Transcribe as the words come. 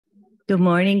Good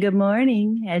morning. Good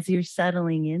morning. As you're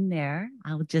settling in there,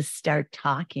 I'll just start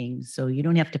talking so you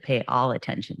don't have to pay all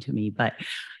attention to me. But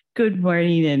good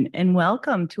morning and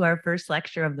welcome to our first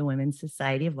lecture of the Women's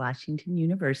Society of Washington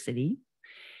University.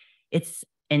 It's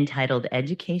entitled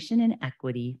Education and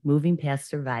Equity, Moving Past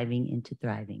Surviving into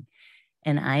Thriving.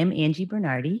 And I am Angie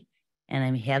Bernardi, and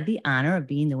I have the honor of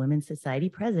being the Women's Society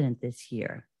president this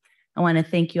year. I want to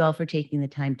thank you all for taking the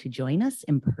time to join us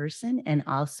in person and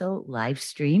also live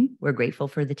stream. We're grateful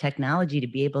for the technology to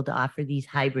be able to offer these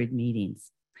hybrid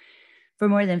meetings. For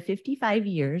more than 55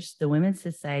 years, the Women's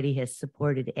Society has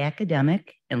supported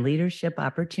academic and leadership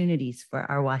opportunities for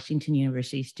our Washington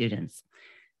University students.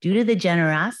 Due to the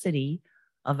generosity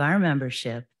of our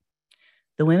membership,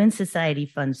 the Women's Society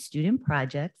funds student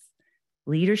projects,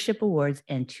 leadership awards,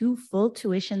 and 2 full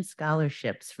tuition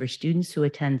scholarships for students who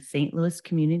attend St. Louis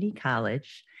Community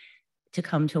College to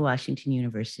come to Washington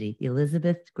University, the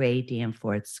Elizabeth Gray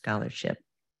Danforth Scholarship.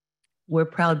 We're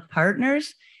proud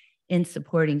partners in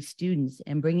supporting students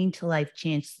and bringing to life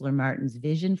Chancellor Martin's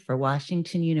vision for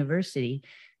Washington University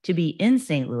to be in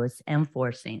St. Louis and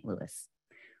for St. Louis.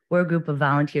 We're a group of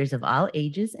volunteers of all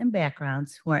ages and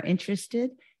backgrounds who are interested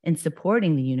in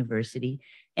supporting the university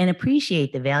and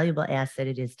appreciate the valuable asset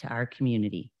it is to our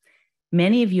community.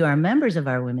 Many of you are members of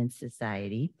our Women's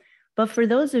Society, but for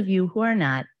those of you who are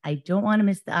not, I don't want to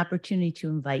miss the opportunity to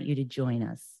invite you to join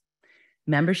us.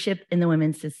 Membership in the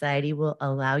Women's Society will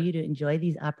allow you to enjoy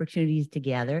these opportunities to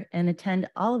gather and attend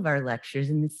all of our lectures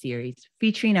in the series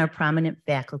featuring our prominent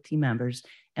faculty members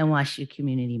and WashU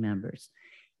community members.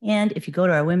 And if you go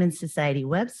to our Women's Society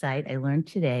website, I learned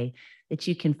today that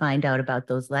you can find out about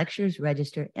those lectures,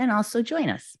 register, and also join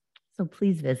us. So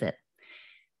please visit.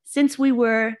 Since we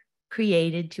were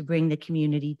created to bring the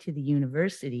community to the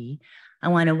university, I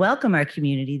want to welcome our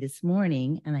community this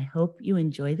morning, and I hope you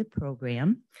enjoy the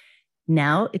program.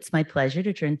 Now it's my pleasure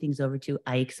to turn things over to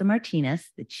Aixa Martinez,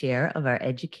 the chair of our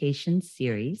education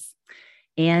series.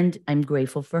 And I'm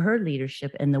grateful for her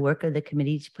leadership and the work of the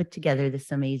committee to put together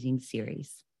this amazing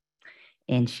series.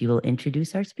 And she will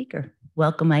introduce our speaker.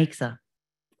 Welcome, Aixa.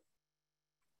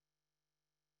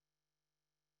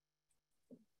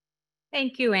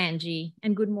 Thank you, Angie,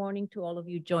 and good morning to all of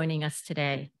you joining us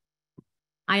today.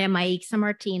 I am Aixa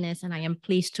Martinez, and I am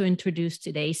pleased to introduce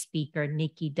today's speaker,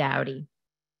 Nikki Doughty.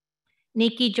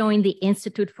 Nikki joined the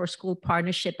Institute for School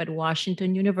Partnership at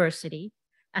Washington University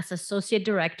as Associate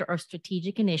Director of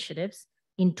Strategic Initiatives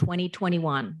in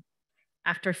 2021,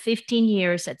 after 15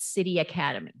 years at City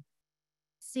Academy.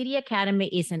 City Academy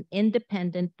is an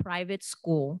independent private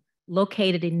school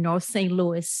located in North St.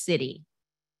 Louis City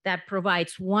that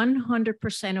provides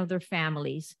 100% of their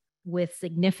families with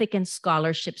significant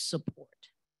scholarship support.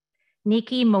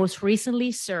 Nikki most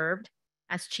recently served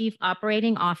as Chief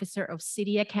Operating Officer of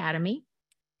City Academy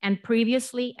and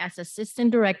previously as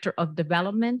Assistant Director of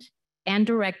Development and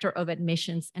Director of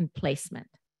Admissions and Placement.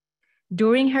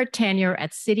 During her tenure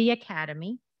at City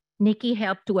Academy, Nikki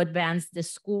helped to advance the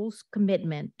school's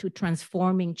commitment to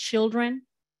transforming children,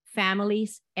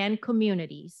 families, and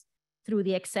communities through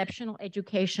the exceptional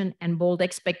education and bold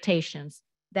expectations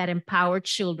that empower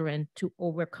children to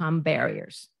overcome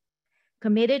barriers.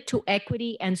 Committed to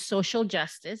equity and social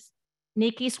justice,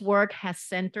 Nikki's work has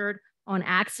centered on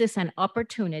access and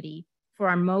opportunity for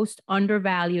our most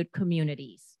undervalued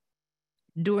communities.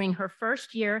 During her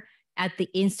first year at the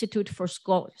Institute for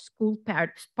School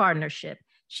Partnership,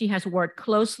 she has worked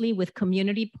closely with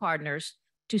community partners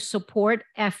to support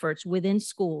efforts within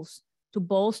schools to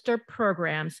bolster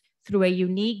programs through a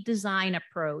unique design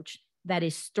approach that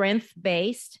is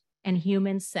strength-based and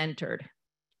human-centered.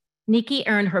 Nikki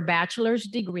earned her bachelor's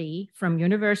degree from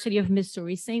University of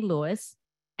Missouri St. Louis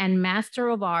and Master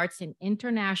of Arts in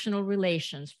International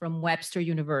Relations from Webster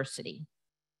University.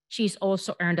 She's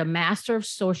also earned a Master of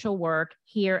Social Work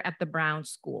here at the Brown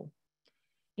School.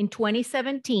 In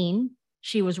 2017,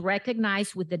 she was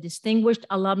recognized with the Distinguished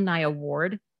Alumni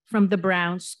Award from the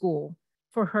Brown School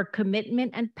for her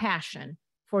commitment and passion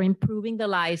for improving the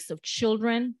lives of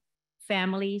children,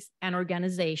 families, and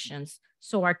organizations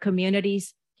so our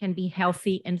communities can be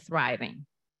healthy and thriving.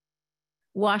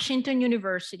 Washington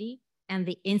University and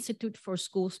the Institute for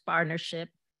Schools Partnership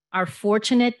are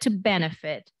fortunate to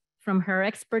benefit from her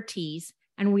expertise,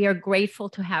 and we are grateful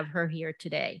to have her here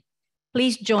today.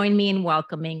 Please join me in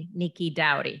welcoming Nikki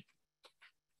Doughty.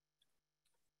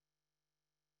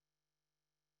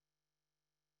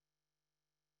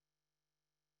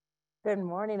 Good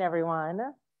morning, everyone.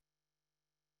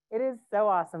 It is so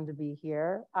awesome to be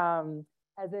here.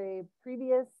 As a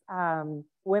previous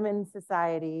Women's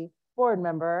Society board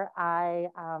member, I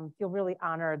feel really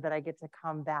honored that I get to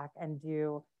come back and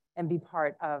do and be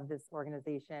part of this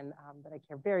organization that I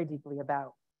care very deeply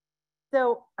about.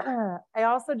 So I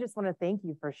also just want to thank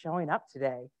you for showing up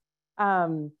today.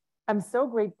 I'm so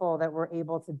grateful that we're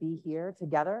able to be here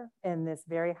together in this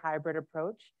very hybrid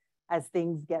approach as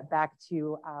things get back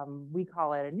to, we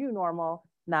call it a new normal,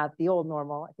 not the old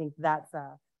normal. I think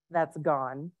that's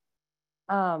gone.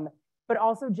 But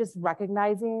also just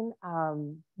recognizing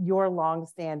our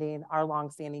longstanding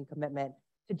commitment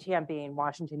to championing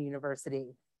Washington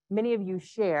University. Many of you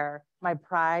share my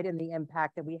pride in the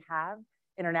impact that we have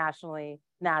internationally,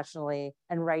 nationally,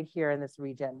 and right here in this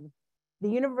region. The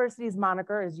university's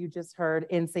moniker, as you just heard,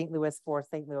 in St. Louis for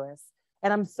St. Louis.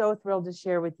 And I'm so thrilled to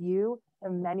share with you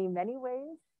in many, many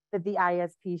ways that the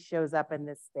ISP shows up in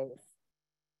this space.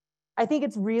 I think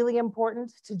it's really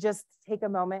important to just take a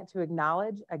moment to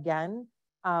acknowledge again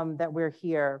that we're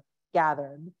here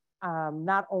gathered,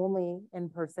 not only in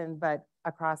person, but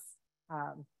across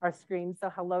our screens. So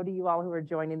hello to you all who are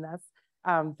joining us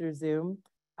through Zoom.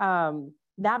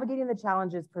 Navigating the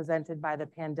challenges presented by the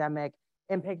pandemic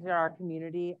impacted our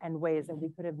community in ways that we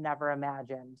could have never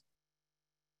imagined.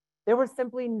 There was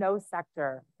simply no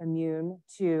sector immune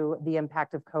to the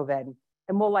impact of COVID,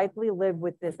 and will likely live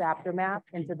with this aftermath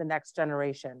into the next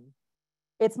generation.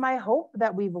 It's my hope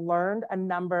that we've learned a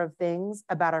number of things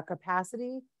about our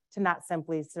capacity to not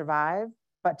simply survive,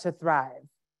 but to thrive.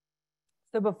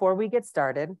 So before we get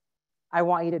started, I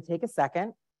want you to take a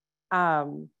second.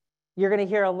 You're gonna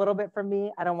hear a little bit from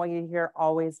me. I don't want you to hear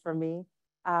always from me,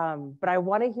 but I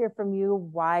wanna hear from you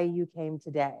why you came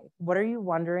today. What are you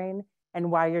wondering and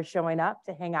why you're showing up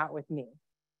to hang out with me?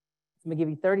 I'm gonna give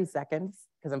you 30 seconds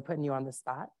because I'm putting you on the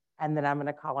spot, and then I'm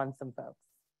gonna call on some folks.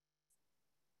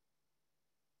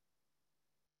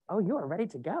 Oh, you are ready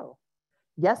to go.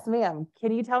 Yes, ma'am.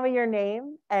 Can you tell me your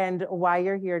name and why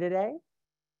you're here today?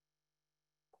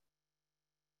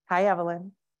 Hi,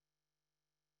 Evelyn.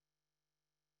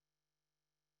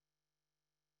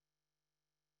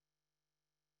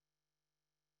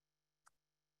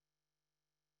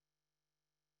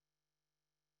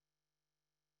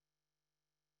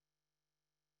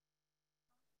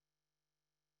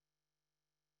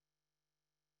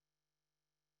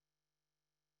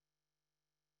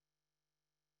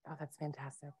 Oh, that's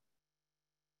fantastic.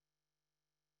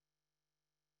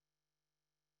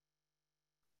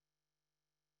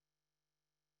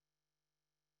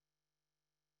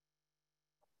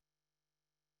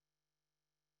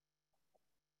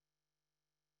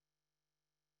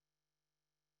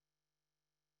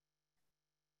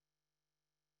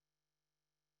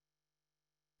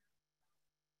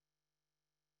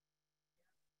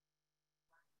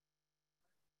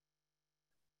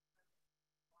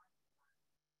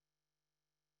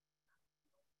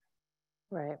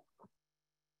 Right.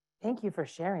 Thank you for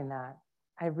sharing that.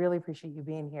 I really appreciate you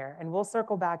being here. And we'll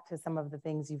circle back to some of the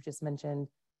things you've just mentioned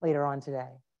later on today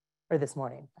or this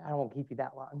morning. I won't keep you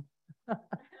that long.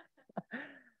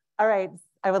 All right.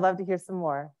 I would love to hear some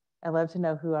more. I'd love to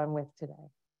know who I'm with today.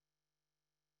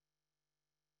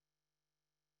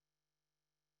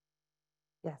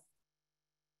 Yes.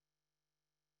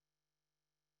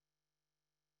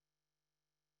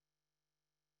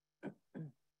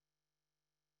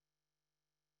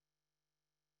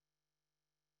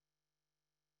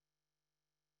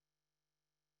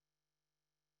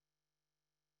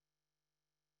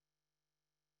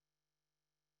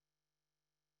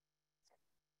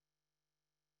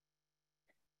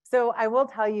 So I will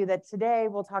tell you that today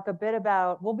we'll talk a bit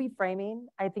about, we'll be framing.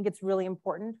 I think it's really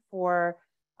important for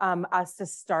us to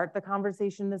start the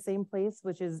conversation in the same place,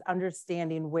 which is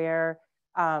understanding where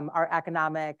our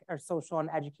economic, our social and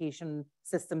education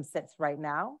system sits right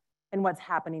now and what's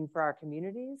happening for our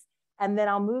communities. And then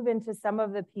I'll move into some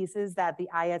of the pieces that the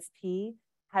ISP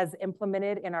has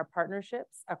implemented in our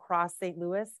partnerships across St.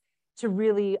 Louis to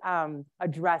really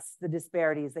address the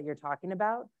disparities that you're talking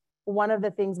about. One of the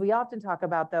things we often talk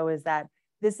about, though, is that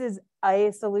this is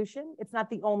a solution. It's not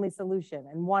the only solution.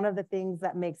 And one of the things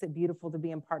that makes it beautiful to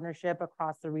be in partnership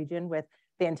across the region with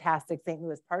fantastic St.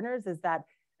 Louis partners is that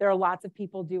there are lots of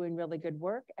people doing really good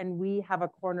work. And we have a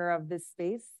corner of this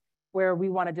space where we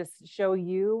want to just show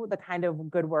you the kind of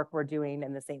good work we're doing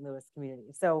in the St. Louis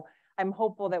community. So I'm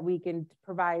hopeful that we can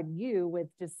provide you with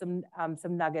just some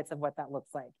nuggets of what that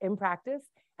looks like in practice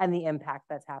and the impact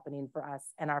that's happening for us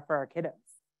and for our kiddos.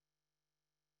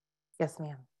 Yes,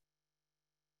 ma'am.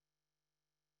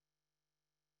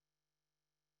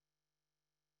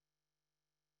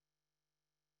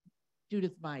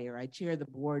 Judith Meyer. I chair the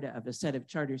board of a set of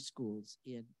charter schools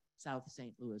in South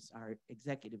St. Louis. Our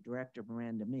executive director,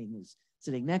 Miranda Ming, is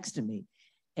sitting next to me.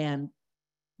 And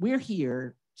we're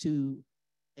here to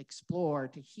explore,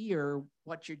 to hear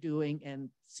what you're doing and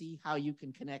see how you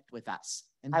can connect with us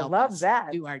and I help love us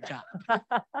that. do our job.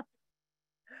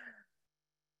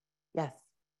 Yes.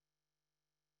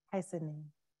 Hi, Sydney.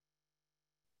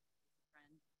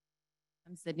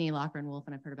 I'm Sydney Lochran-Wolf,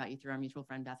 and I've heard about you through our mutual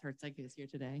friend, Beth Herzig, who's here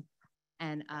today.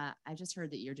 And I just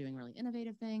heard that you're doing really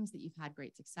innovative things, that you've had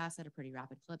great success at a pretty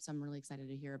rapid clip. So I'm really excited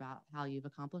to hear about how you've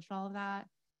accomplished all of that.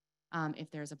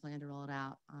 If there's a plan to roll it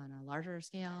out on a larger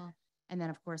scale. And then,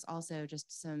 of course, also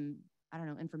just some, I don't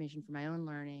know, information for my own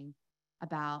learning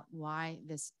about why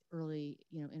this early,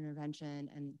 intervention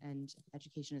and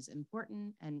education is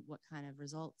important and what kind of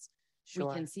results we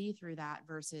can see through that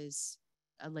versus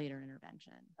a later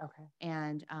intervention. Okay.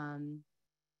 And,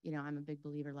 I'm a big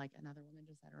believer, like another woman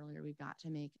just said earlier, we've got to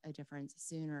make a difference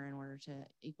sooner in order to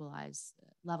equalize,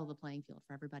 level the playing field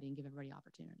for everybody and give everybody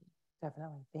opportunity.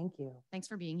 Definitely. Thank you. Thanks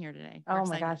for being here today. Oh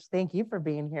my gosh. Thank you for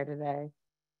being here today.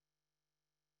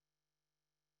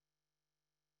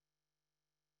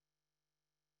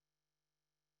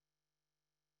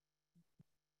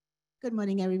 Good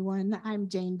morning, everyone. I'm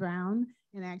Jane Brown,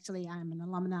 and actually I'm an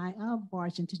alumni of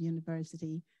Washington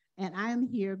University. And I'm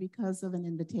here because of an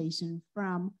invitation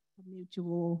from a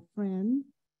mutual friend.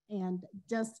 And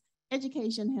just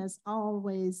education has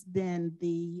always been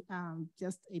the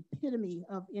just epitome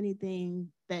of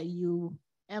anything that you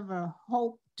ever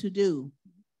hope to do.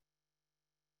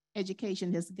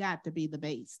 Education has got to be the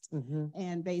base.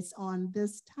 And based on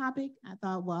this topic, I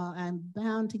thought, well, I'm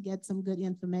bound to get some good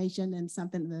information and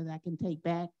something that I can take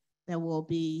back that will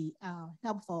be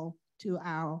helpful to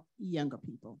our younger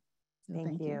people. So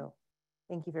thank you.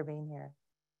 Thank you for being here.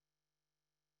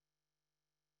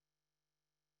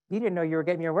 You didn't know you were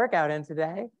getting your workout in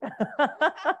today.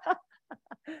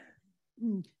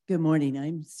 Good morning.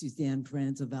 I'm Suzanne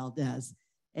Franza Valdez,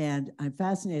 and I'm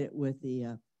fascinated with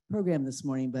the program this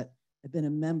morning, but I've been a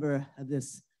member of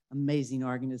this amazing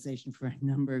organization for a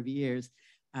number of years.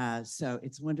 So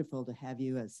it's wonderful to have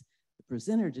you as the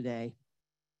presenter today.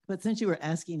 But since you were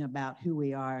asking about who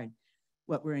we are and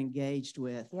what we're engaged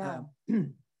with,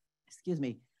 excuse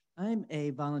me, I'm a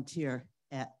volunteer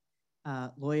at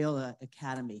Loyola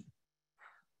Academy.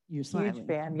 You're smiling. Huge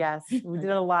fan, yes. We did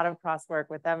a lot of crosswork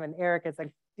with them, and Eric is a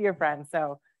dear friend,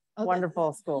 so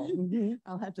wonderful school.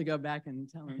 I'll have to go back and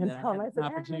tell him that I had an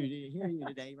opportunity to hear you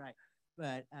today, right?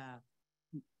 But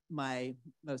my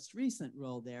most recent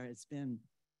role there has been,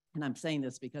 and I'm saying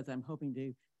this because I'm hoping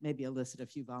to maybe elicit a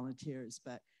few volunteers,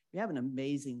 but we have an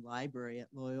amazing library at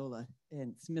Loyola,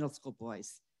 and it's middle school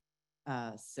boys,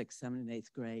 6th, 7th, and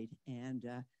 8th grade. And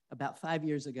about 5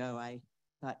 years ago, I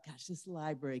thought, gosh, this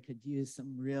library could use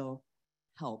some real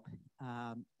help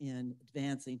in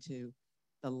advancing to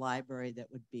the library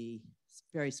that would be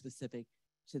very specific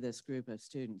to this group of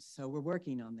students. So we're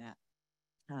working on that.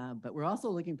 But we're also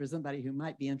looking for somebody who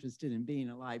might be interested in being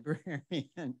a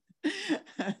librarian.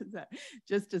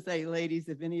 Just to say, ladies,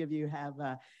 if any of you have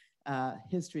a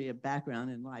history of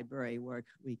background in library work,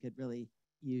 we could really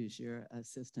use your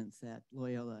assistance at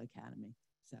Loyola Academy.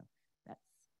 So that's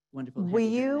wonderful. Will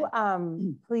you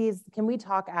please, can we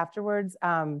talk afterwards?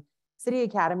 City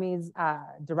Academy's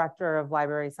Director of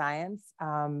Library Science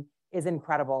is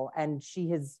incredible, and she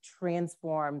has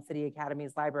transformed City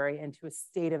Academy's library into a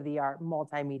state-of-the-art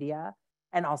multimedia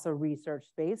and also research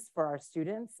space for our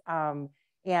students.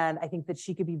 And I think that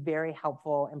she could be very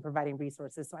helpful in providing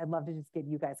resources. So I'd love to just get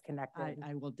you guys connected.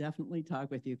 I will definitely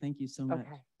talk with you. Thank you so much.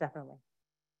 Okay, definitely.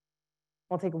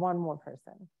 We'll take one more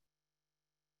person.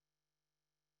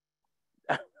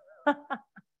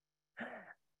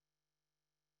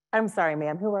 I'm sorry,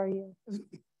 ma'am. Who are you?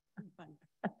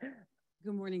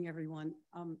 Good morning, everyone.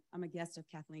 I'm a guest of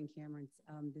Kathleen Cameron's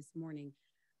this morning.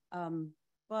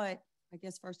 But I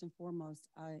guess first and foremost,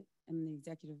 I am the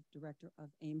executive director of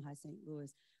AIM High St.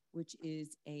 Louis, which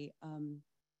is a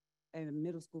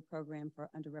middle school program for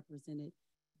underrepresented,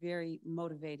 very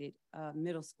motivated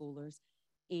middle schoolers.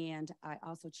 And I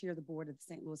also chair the board of the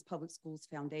St. Louis Public Schools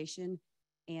Foundation,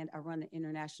 and I run the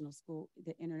international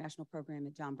program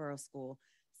at John Burroughs School.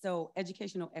 So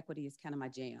educational equity is kind of my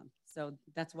jam. So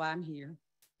that's why I'm here,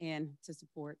 and to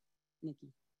support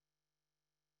Nikki.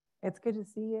 It's good to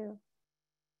see you.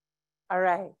 All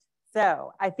right.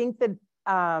 So I think that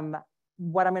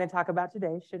what I'm going to talk about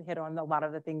today should hit on a lot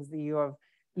of the things that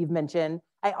you've mentioned.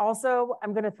 I'm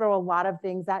going to throw a lot of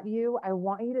things at you. I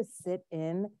want you to sit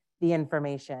in the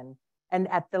information. And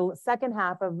at the second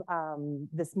half of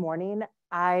this morning,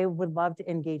 I would love to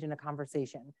engage in a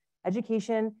conversation.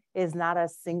 Education is not a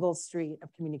single street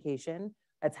of communication.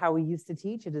 That's how we used to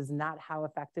teach. It is not how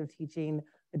effective teaching,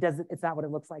 it's not what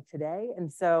it looks like today.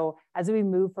 And so as we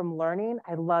move from learning,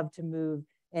 I love to move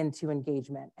into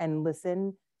engagement and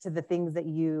listen to the things that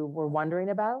you were wondering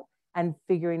about and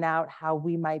figuring out how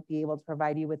we might be able to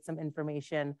provide you with some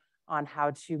information on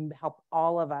how to help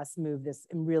all of us move this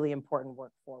really important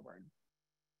work forward.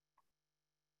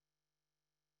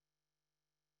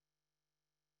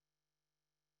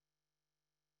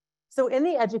 So in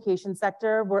the education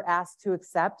sector, we're asked to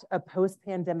accept a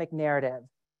post-pandemic narrative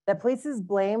that places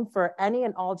blame for any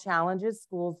and all challenges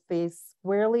schools face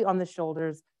squarely on the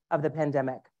shoulders of the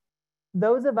pandemic.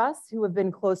 Those of us who have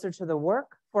been closer to the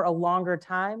work for a longer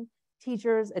time,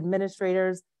 teachers,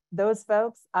 administrators, those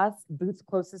folks, us, boots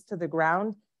closest to the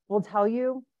ground, will tell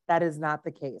you that is not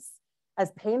the case.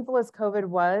 As painful as COVID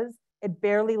was, it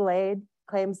barely laid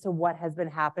claims to what has been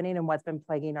happening and what's been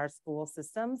plaguing our school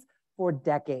systems for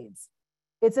decades.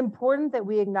 It's important that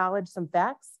we acknowledge some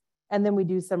facts and then we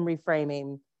do some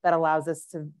reframing that allows us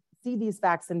to see these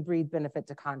facts and breathe benefit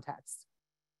to context.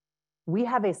 We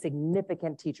have a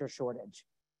significant teacher shortage.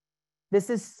 This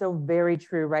is so very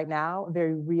true right now, a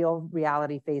very real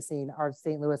reality facing our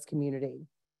St. Louis community.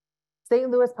 St.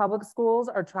 Louis public schools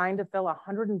are trying to fill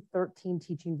 113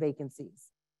 teaching vacancies.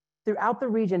 Throughout the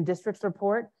region, districts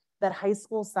report that high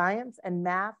school science and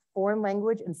math, foreign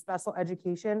language, and special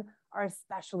education are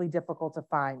especially difficult to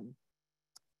find.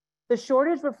 The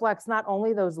shortage reflects not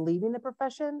only those leaving the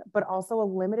profession, but also a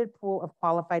limited pool of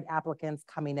qualified applicants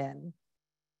coming in.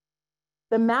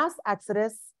 The mass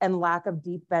exodus and lack of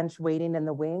deep bench waiting in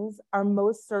the wings are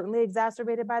most certainly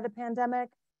exacerbated by the pandemic,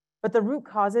 but the root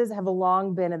causes have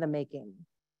long been in the making.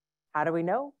 How do we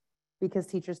know? Because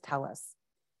teachers tell us.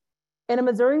 In a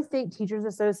Missouri State Teachers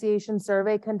Association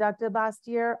survey conducted last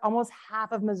year, almost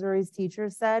half of Missouri's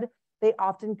teachers said they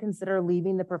often consider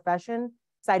leaving the profession,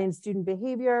 citing student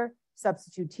behavior,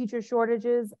 substitute teacher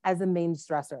shortages as the main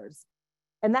stressors.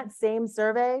 In that same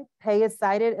survey, pay is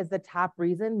cited as the top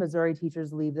reason Missouri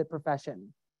teachers leave the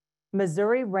profession.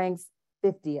 Missouri ranks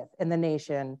 50th in the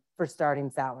nation for starting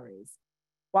salaries.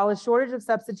 While a shortage of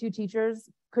substitute teachers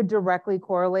could directly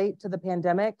correlate to the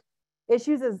pandemic,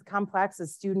 issues as complex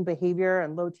as student behavior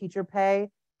and low teacher pay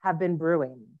have been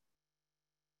brewing.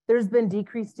 There's been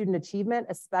decreased student achievement,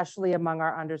 especially among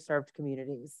our underserved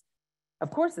communities. Of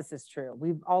course, this is true.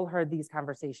 We've all heard these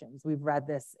conversations. We've read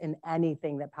this in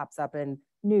anything that pops up in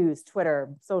news,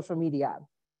 Twitter, social media.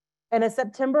 And a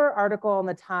September article in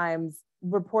the Times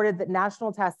reported that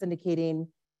national tests indicating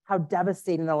how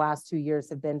devastating the last 2 years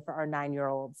have been for our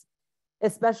 9-year-olds,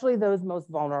 especially those most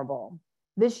vulnerable.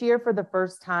 This year, for the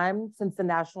first time since the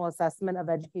National Assessment of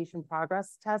Education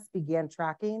Progress test began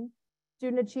tracking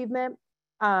student achievement,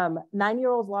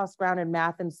 9-year-olds lost ground in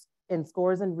math and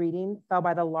scores and reading fell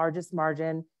by the largest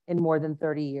margin in more than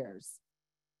 30 years.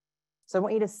 So I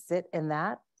want you to sit in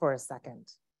that for a second.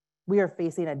 We are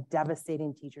facing a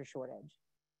devastating teacher shortage.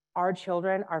 Our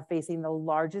children are facing the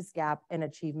largest gap in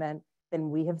achievement than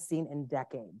we have seen in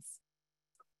decades.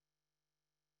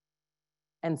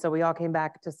 And so we all came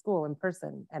back to school in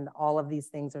person, and all of these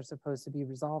things are supposed to be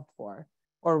resolved for,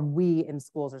 or we in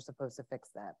schools are supposed to fix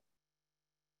that.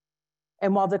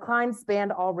 And while declines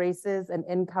spanned all races and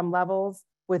income levels,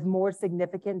 with more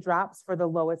significant drops for the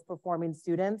lowest performing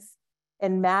students,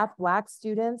 in math, Black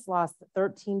students lost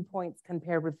 13 points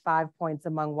compared with 5 points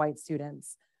among white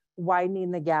students,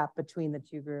 widening the gap between the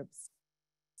two groups.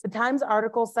 The Times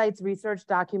article cites research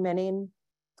documenting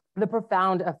the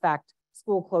profound effect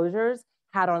school closures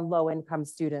had on low-income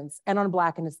students and on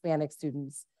Black and Hispanic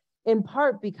students, in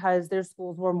part because their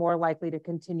schools were more likely to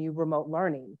continue remote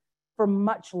learning for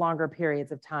much longer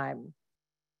periods of time.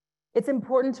 It's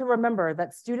important to remember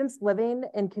that students living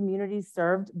in communities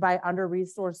served by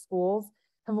under-resourced schools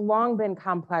have long been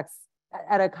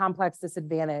at a complex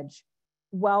disadvantage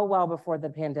well before the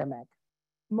pandemic.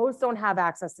 Most don't have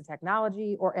access to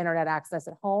technology or internet access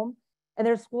at home, and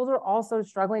their schools are also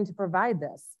struggling to provide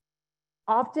this.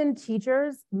 Often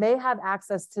teachers may have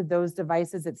access to those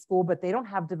devices at school, but they don't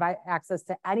have access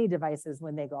to any devices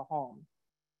when they go home.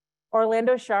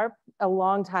 Orlando Sharp, a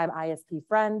longtime ISP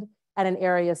friend and an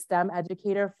area STEM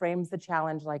educator, frames the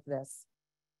challenge like this.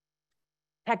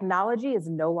 Technology is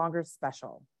no longer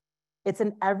special. It's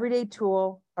an everyday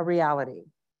tool, a reality.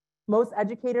 Most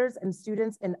educators and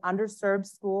students in underserved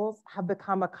schools have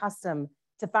become accustomed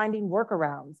to finding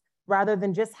workarounds rather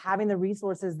than just having the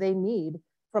resources they need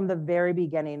from the very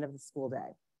beginning of the school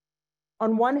day.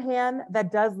 On one hand,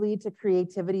 that does lead to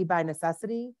creativity by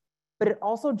necessity, but it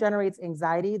also generates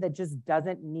anxiety that just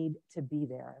doesn't need to be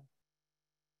there.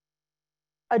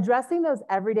 Addressing those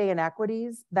everyday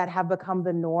inequities that have become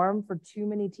the norm for too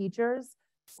many teachers,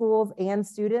 schools, and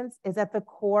students is at the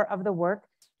core of the work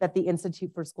that the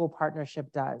Institute for School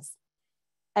Partnership does.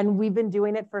 And we've been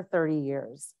doing it for 30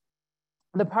 years.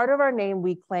 The part of our name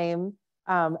we claim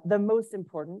the most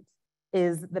important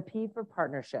is the P for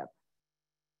partnership.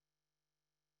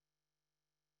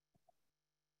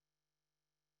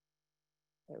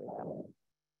 There we go.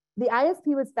 The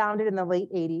ISP was founded in the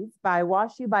late 80s by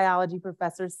WashU biology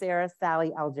professor Sarah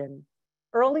Sally Elgin.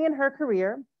 Early in her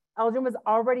career, Elgin was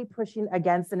already pushing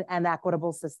against an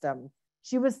inequitable system.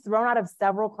 She was thrown out of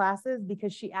several classes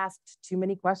because she asked too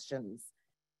many questions.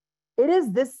 It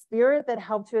is this spirit that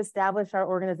helped to establish our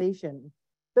organization.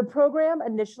 The program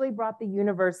initially brought the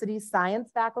university's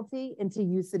science faculty into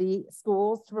UCity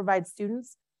schools to provide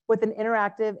students with an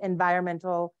interactive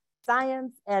environmental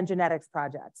science and genetics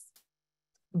projects.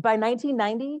 By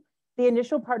 1990, the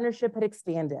initial partnership had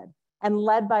expanded and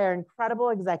led by our incredible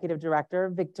executive director,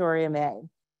 Victoria May.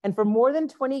 And for more than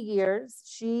 20 years,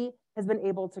 she has been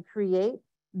able to create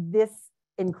this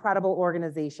incredible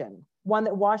organization, one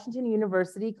that Washington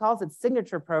University calls its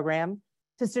signature program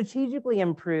to strategically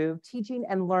improve teaching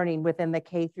and learning within the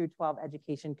K-12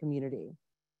 education community.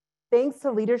 Thanks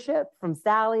to leadership from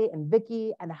Sally and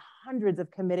Vicki and hundreds of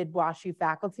committed WashU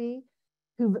faculty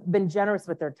who've been generous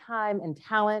with their time and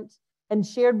talent and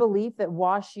shared belief that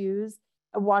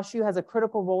WashU has a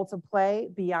critical role to play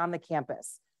beyond the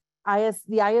campus.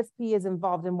 The ISP is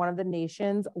involved in one of the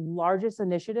nation's largest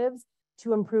initiatives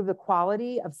to improve the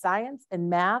quality of science and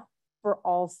math for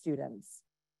all students.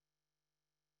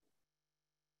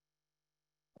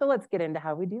 So let's get into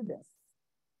how we do this.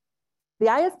 The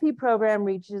ISP program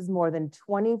reaches more than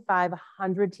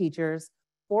 2,500 teachers,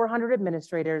 400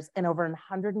 administrators, and over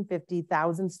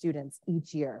 150,000 students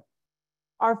each year.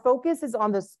 Our focus is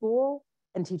on the school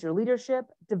and teacher leadership,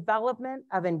 development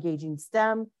of engaging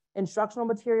STEM, instructional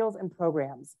materials and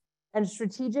programs, and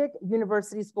strategic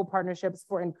university school partnerships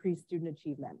for increased student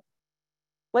achievement.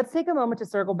 Let's take a moment to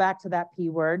circle back to that P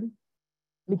word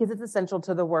because it's essential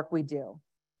to the work we do.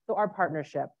 So our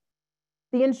partnership.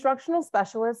 The instructional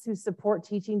specialists who support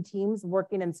teaching teams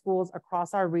working in schools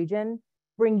across our region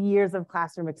bring years of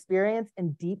classroom experience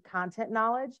and deep content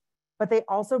knowledge, but they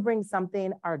also bring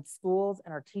something our schools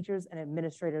and our teachers and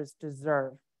administrators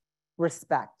deserve: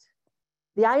 respect.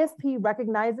 The ISP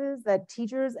recognizes that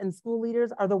teachers and school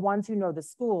leaders are the ones who know the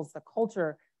schools, the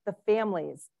culture, the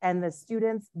families, and the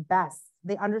students best.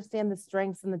 They understand the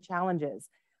strengths and the challenges.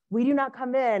 We do not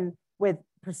come in with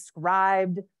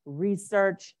prescribed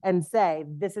research and say,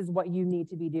 this is what you need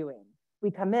to be doing. We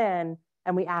come in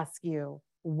and we ask you,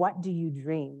 what do you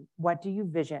dream? What do you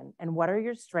vision? And what are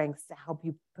your strengths to help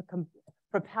you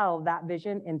propel that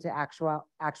vision into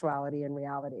actuality and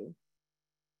reality?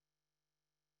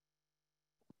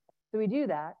 So we do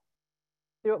that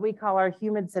through what we call our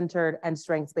human-centered and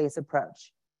strengths-based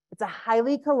approach. It's a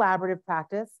highly collaborative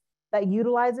practice that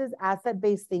utilizes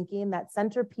asset-based thinking that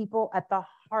center people at the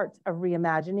heart of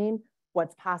reimagining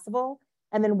what's possible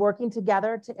and then working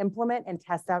together to implement and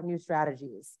test out new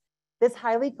strategies. This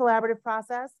highly collaborative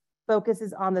process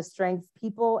focuses on the strengths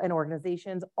people and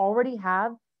organizations already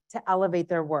have to elevate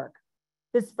their work.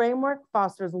 This framework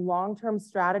fosters long-term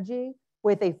strategy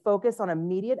with a focus on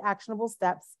immediate actionable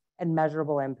steps and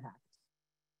measurable impact.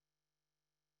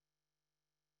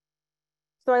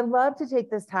 So I love to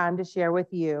take this time to share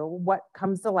with you what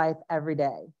comes to life every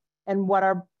day and what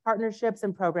our partnerships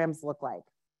and programs look like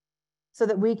so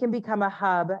that we can become a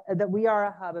hub, that we are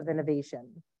a hub of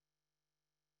innovation.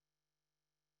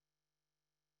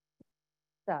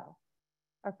 So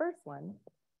our first one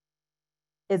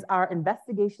is our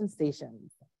investigation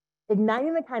stations,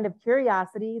 igniting the kind of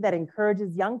curiosity that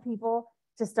encourages young people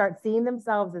to start seeing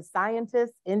themselves as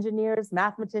scientists, engineers,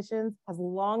 mathematicians has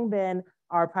long been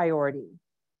our priority.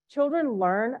 Children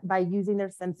learn by using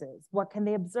their senses. What can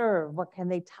they observe? What can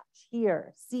they touch,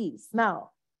 hear, see,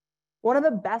 smell? One of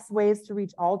the best ways to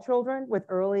reach all children with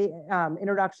early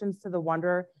introductions to the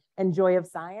wonder and joy of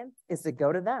science is to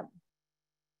go to them.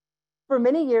 For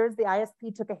many years, the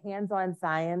ISP took a hands-on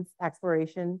science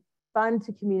exploration fund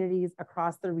to communities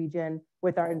across the region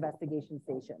with our investigation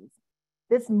stations.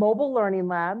 This mobile learning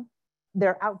lab,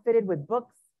 they're outfitted with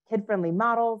books, kid-friendly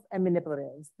models, and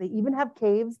manipulatives. They even have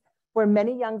caves where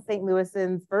many young St.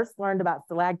 Louisans first learned about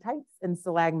stalactites and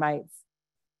stalagmites.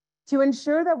 To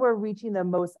ensure that we're reaching the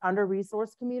most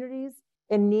under-resourced communities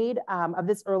in need of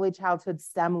this early childhood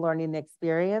STEM learning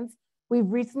experience,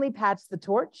 we've recently patched the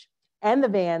torch and the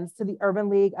vans to the Urban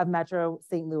League of Metro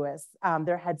St. Louis,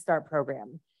 their Head Start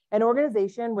program, an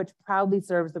organization which proudly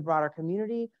serves the broader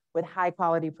community with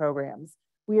high-quality programs.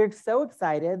 We are so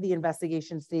excited the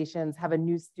investigation stations have a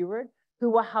new steward who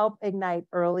will help ignite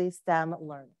early STEM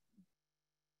learning.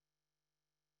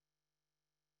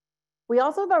 We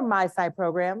also have our MySci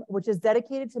program, which is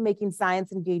dedicated to making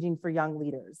science engaging for young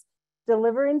leaders.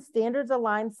 delivering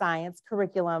standards-aligned science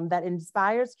curriculum that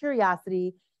inspires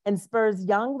curiosity and spurs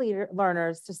young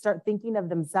learners to start thinking of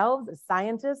themselves as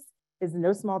scientists is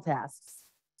no small task,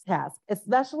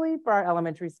 especially for our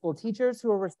elementary school teachers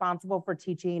who are responsible for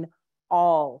teaching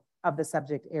all of the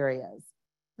subject areas.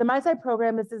 The MySci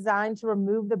program is designed to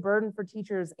remove the burden for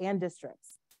teachers and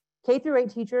districts.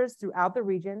 K-8 teachers throughout the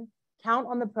region count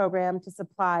on the program to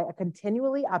supply a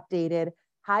continually updated,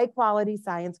 high-quality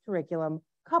science curriculum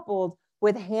coupled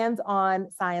with hands-on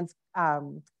science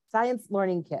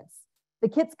learning kits. The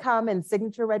kits come in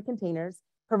signature red containers,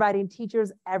 providing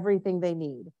teachers everything they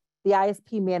need. The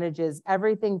ISP manages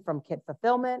everything from kit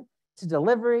fulfillment to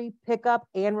delivery, pickup,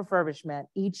 and refurbishment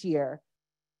each year.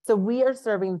 So we are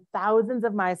serving thousands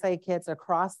of MySci kits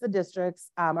across the districts,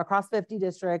 across 50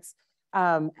 districts,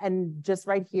 and just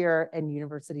right here in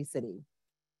University City.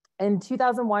 In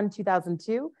 2001,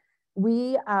 2002,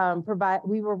 we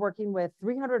were working with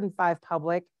 305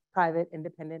 public, private,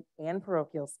 independent, and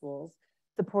parochial schools,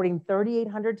 supporting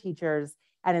 3,800 teachers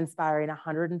and inspiring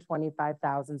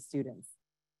 125,000 students.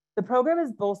 The program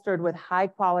is bolstered with high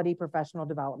quality professional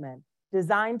development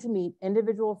designed to meet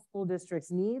individual school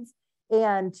districts' needs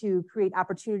and to create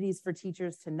opportunities for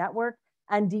teachers to network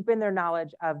and deepen their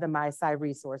knowledge of the MySci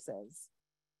resources.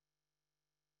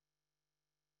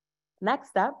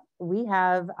 Next up, we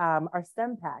have our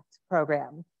STEM Pact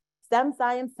program. STEM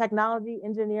science, technology,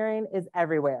 engineering is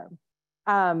everywhere.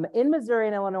 In Missouri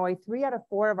and Illinois, 3 out of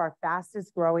 4 of our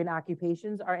fastest growing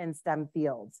occupations are in STEM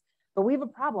fields. But we have a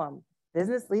problem.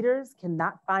 Business leaders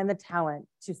cannot find the talent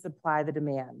to supply the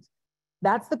demand.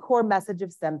 That's the core message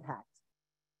of STEM Pact.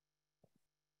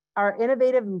 Our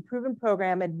innovative and proven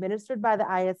program administered by the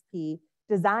ISP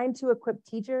designed to equip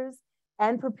teachers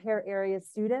and prepare area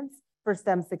students for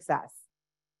STEM success.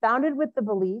 Founded with the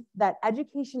belief that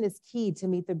education is key to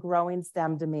meet the growing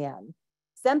STEM demand.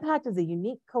 STEM Pact is a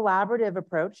unique collaborative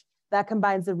approach that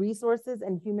combines the resources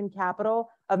and human capital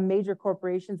of major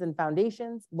corporations and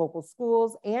foundations, local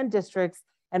schools and districts,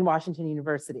 and Washington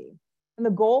University. And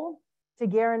the goal, to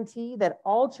guarantee that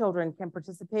all children can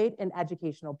participate in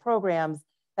educational programs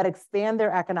that expand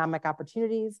their economic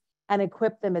opportunities and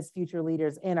equip them as future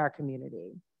leaders in our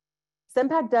community. STEM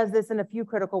Pact does this in a few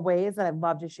critical ways that I'd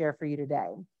love to share for you today.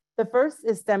 The first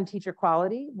is STEM teacher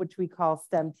quality, which we call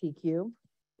STEM TQ.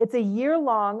 It's a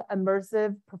year-long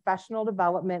immersive professional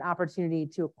development opportunity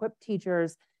to equip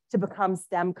teachers to become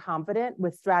STEM confident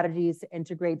with strategies to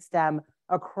integrate STEM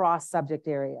across subject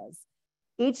areas.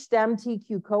 Each STEM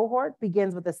TQ cohort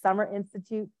begins with a Summer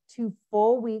Institute 2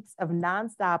 full weeks of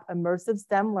nonstop immersive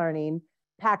STEM learning,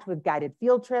 packed with guided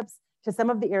field trips to some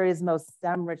of the area's most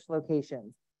STEM-rich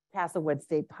locations: Castlewood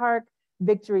State Park,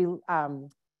 Victory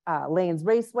Lanes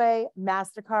Raceway,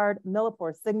 MasterCard,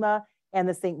 Millipore Sigma, and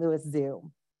the St. Louis Zoo.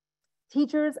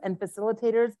 Teachers and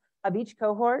facilitators of each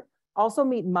cohort also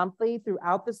meet monthly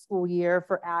throughout the school year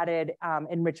for added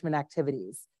enrichment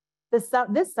activities.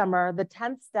 This summer, the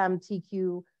 10th STEM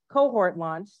TQ cohort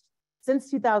launched.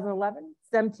 Since 2011,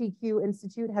 STEM TQ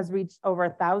Institute has reached over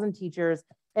 1,000 teachers,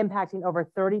 impacting over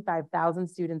 35,000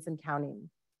 students and counting.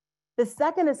 The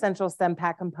second essential STEM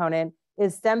Pact component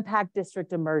is STEM Pact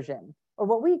District Immersion, or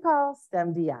what we call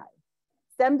STEM DI.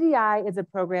 STEM DI is a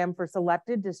program for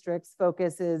selected districts,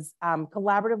 focuses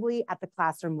collaboratively at the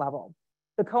classroom level.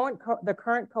 The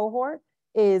current cohort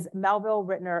is Melville,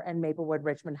 Rittner, and Maplewood,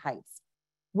 Richmond Heights.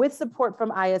 With support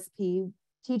from ISP,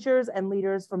 teachers and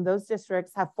leaders from those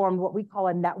districts have formed what we call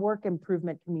a network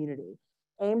improvement community,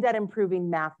 aimed at improving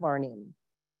math learning.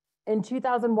 In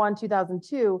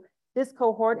 2001-2002, this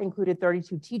cohort included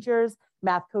 32 teachers,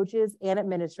 math coaches, and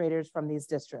administrators from these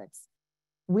districts.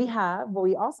 We have what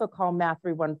we also call Math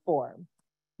 314.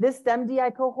 This STEM DI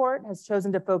cohort has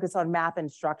chosen to focus on math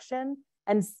instruction,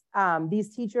 and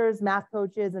these teachers, math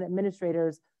coaches, and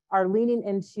administrators are leaning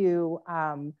into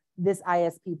this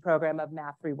ISP program of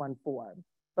Math 314.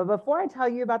 But before I tell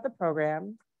you about the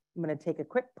program, I'm going to take a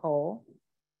quick poll.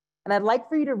 And I'd like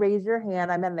for you to raise your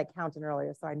hand. I met an accountant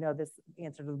earlier, so I know this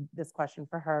answer to this question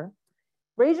for her.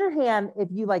 Raise your hand if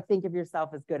you think of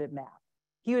yourself as good at math.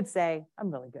 You would say,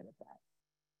 I'm really good at that.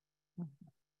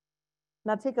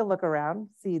 Now take a look around,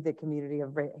 see the community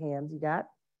of hands you got.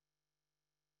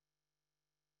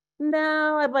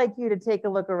 Now I'd like you to take a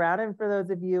look around, and for those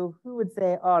of you who would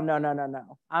say, oh, no,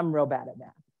 I'm real bad at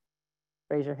math,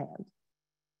 raise your hand.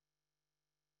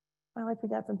 I we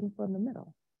got some people in the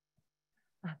middle.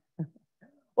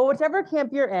 Well, whichever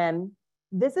camp you're in,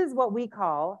 this is what we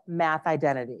call math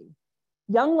identity.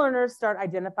 Young learners start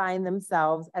identifying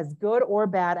themselves as good or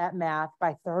bad at math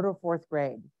by 3rd or 4th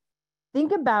grade.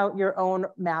 Think about your own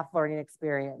math learning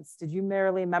experience. Did you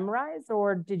merely memorize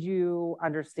or did you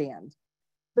understand?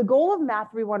 The goal of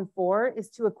Math 314 is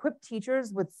to equip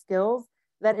teachers with skills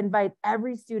that invite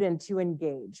every student to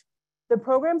engage. The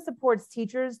program supports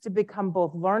teachers to become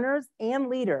both learners and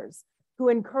leaders who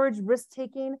encourage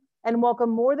risk-taking and welcome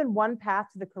more than one path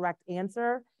to the correct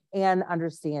answer and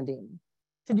understanding.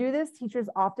 To do this, teachers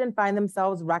often find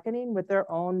themselves reckoning with their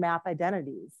own math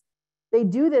identities. They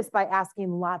do this by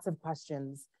asking lots of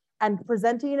questions and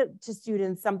presenting to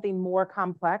students something more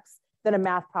complex than a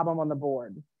math problem on the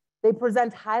board. They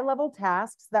present high-level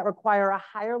tasks that require a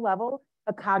higher level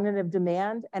of cognitive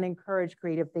demand and encourage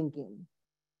creative thinking.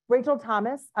 Rachel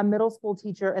Thomas, a middle school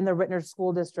teacher in the Rittner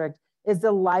School District, is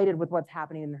delighted with what's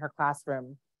happening in her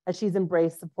classroom as she's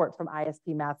embraced support from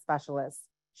ISP math specialists.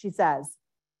 She says,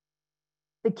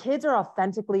 "The kids are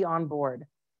authentically on board.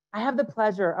 I have the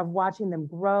pleasure of watching them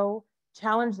grow,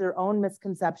 challenge their own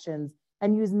misconceptions,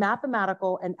 and use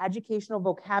mathematical and educational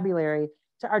vocabulary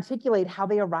to articulate how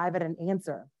they arrive at an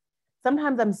answer.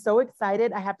 Sometimes I'm so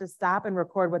excited I have to stop and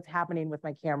record what's happening with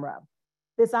my camera.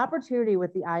 This opportunity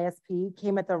with the ISP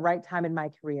came at the right time in my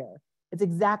career. It's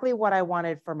exactly what I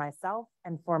wanted for myself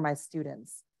and for my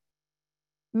students."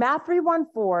 Math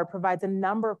 314 provides a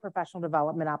number of professional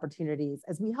development opportunities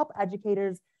as we help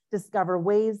educators discover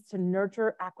ways to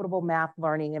nurture equitable math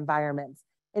learning environments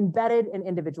embedded in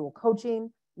individual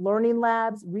coaching, learning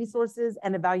labs, resources,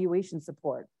 and evaluation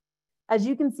support. As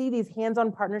you can see, these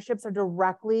hands-on partnerships are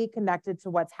directly connected to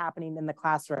what's happening in the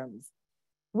classrooms.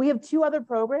 We have two other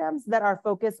programs that are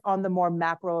focused on the more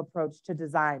macro approach to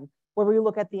design, where we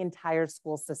look at the entire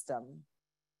school system.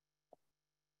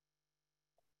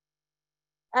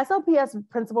 SLPS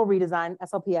Principal Redesign,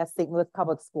 SLPS St. Louis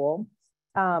Public School,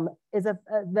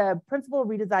 the principal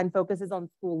redesign focuses on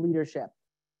school leadership.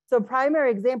 So a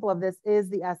primary example of this is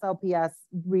the SLPS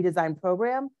redesign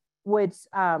program, which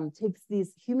takes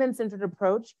this human-centered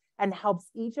approach and helps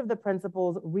each of the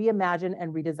principals reimagine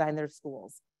and redesign their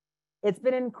schools. It's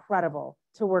been incredible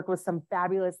to work with some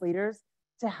fabulous leaders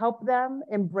to help them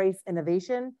embrace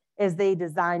innovation as they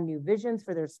design new visions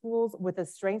for their schools with a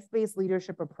strengths-based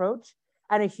leadership approach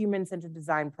and a human-centered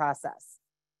design process.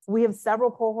 We have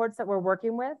several cohorts that we're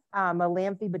working with,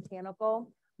 Malamphy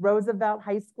Botanical, Roosevelt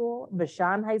High School,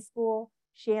 Vashon High School,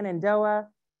 Shenandoah,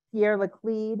 Pierre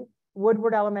Laclede,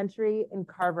 Woodward Elementary, and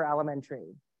Carver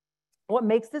Elementary. What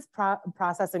makes this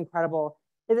process incredible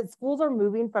is that schools are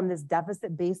moving from this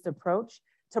deficit-based approach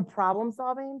to problem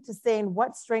solving, to saying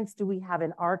what strengths do we have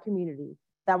in our community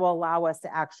that will allow us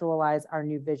to actualize our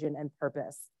new vision and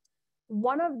purpose.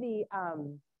 One of the,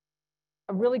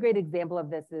 a really great example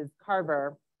of this is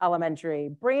Carver Elementary.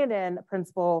 Brandon,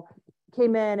 principal,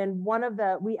 came in and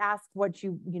we asked what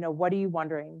are you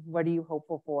wondering? What are you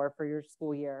hopeful for your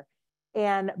school year?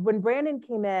 And when Brandon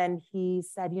came in, he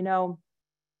said,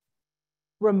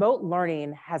 remote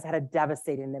learning has had a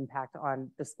devastating impact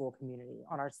on the school community,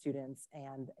 on our students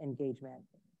and engagement.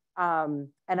 And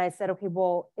I said, okay,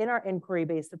 well, in our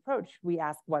inquiry-based approach, we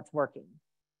ask what's working.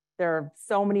 There are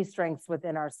so many strengths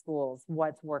within our schools,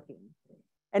 what's working.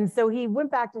 And so he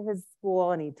went back to his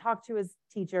school and he talked to his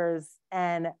teachers,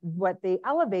 and what they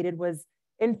elevated was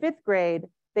in 5th grade,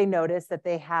 they noticed that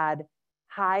they had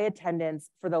high attendance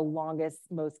for the longest,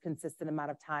 most consistent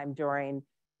amount of time during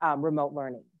remote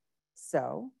learning.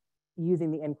 So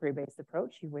using the inquiry-based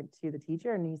approach, he went to the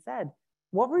teacher and he said,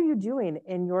 what were you doing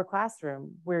in your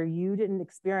classroom where you didn't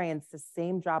experience the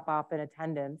same drop-off in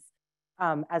attendance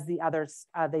as the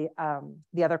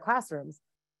other classrooms?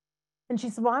 And she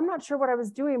said, well, I'm not sure what I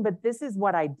was doing, but this is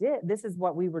what I did. This is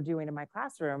what we were doing in my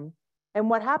classroom. And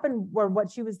what happened, or what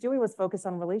she was doing, was focus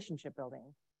on relationship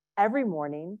building. Every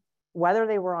morning, whether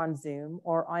they were on Zoom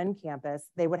or on campus,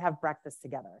 they would have breakfast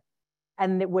together.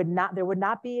 And there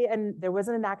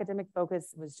wasn't an academic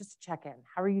focus. It was just a check-in.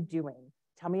 How are you doing?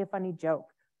 Tell me a funny joke.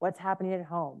 What's happening at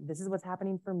home? This is what's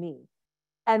happening for me.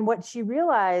 And what she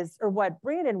realized, or what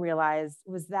Brandon realized,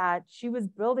 was that she was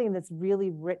building this really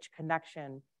rich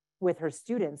connection with her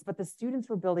students, but the students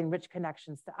were building rich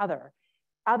connections to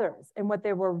others. And what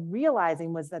they were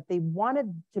realizing was that they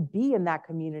wanted to be in that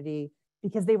community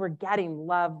because they were getting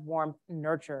love, warmth, and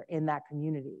nurture in that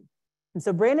community. And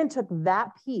so Brandon took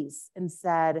that piece and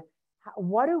said,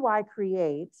 what do I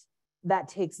create that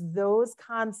takes those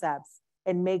concepts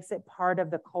and makes it part of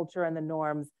the culture and the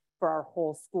norms for our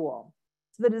whole school?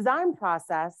 So the design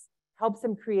process helps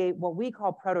him create what we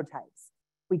call prototypes.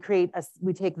 We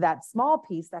take that small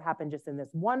piece that happened just in this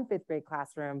one 5th grade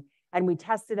classroom, and we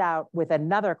test it out with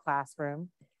another classroom.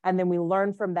 And then we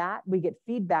learn from that. We get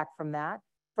feedback from that,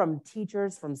 from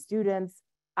teachers, from students.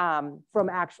 from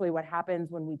actually what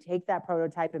happens when we take that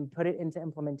prototype and put it into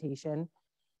implementation.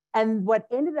 And what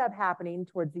ended up happening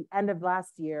towards the end of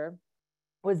last year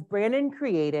was Brandon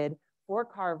created for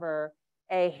Carver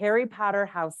a Harry Potter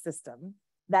house system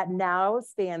that now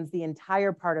spans the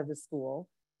entire part of the school,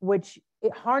 which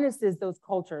it harnesses those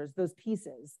cultures, those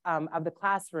pieces of the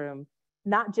classroom,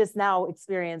 not just now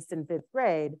experienced in 5th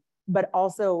grade, but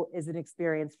also is an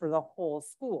experience for the whole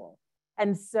school.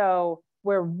 And so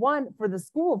where for the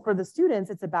school, for the students,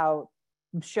 it's about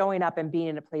showing up and being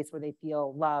in a place where they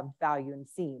feel loved, valued, and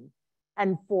seen.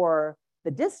 And for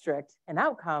the district and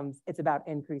outcomes, it's about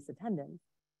increased attendance,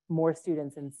 more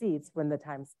students in seats when the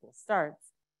time school starts,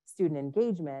 student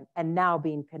engagement, and now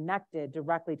being connected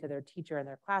directly to their teacher and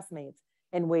their classmates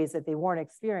in ways that they weren't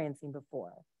experiencing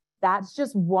before. That's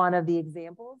just one of the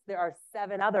examples. There are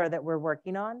 7 other that we're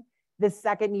working on. This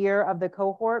second year of the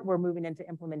cohort, we're moving into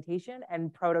implementation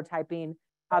and prototyping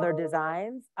other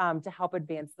designs to help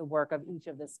advance the work of each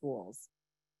of the schools.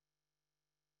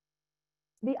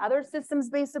 The other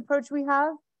systems-based approach we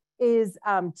have is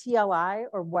TLI,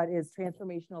 or what is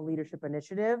Transformational Leadership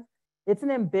Initiative. It's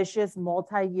an ambitious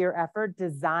multi-year effort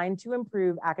designed to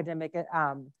improve academic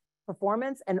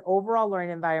performance and overall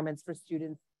learning environments for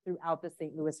students throughout the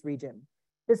St. Louis region.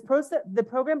 The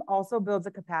program also builds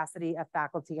a capacity of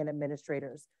faculty and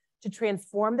administrators to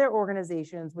transform their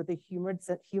organizations with a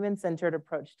human-centered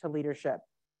approach to leadership.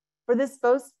 For this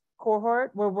first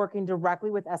cohort, we're working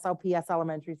directly with SLPS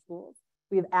elementary schools.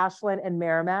 We have Ashland and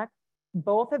Merrimack.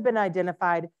 Both have been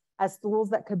identified as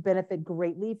schools that could benefit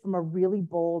greatly from a really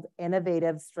bold,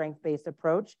 innovative, strength-based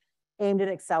approach aimed at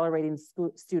accelerating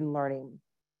student learning.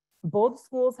 Both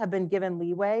schools have been given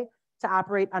leeway to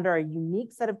operate under a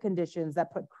unique set of conditions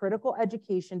that put critical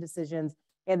education decisions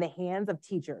in the hands of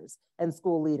teachers and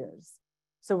school leaders.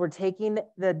 So we're taking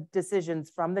the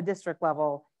decisions from the district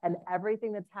level, and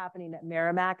everything that's happening at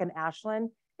Merrimack and Ashland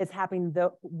is happening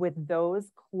with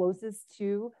those closest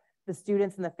to the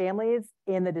students and the families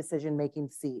in the decision-making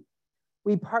seat.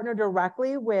 We partner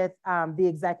directly with the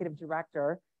executive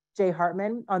director, Jay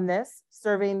Hartman, on this.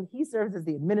 He serves as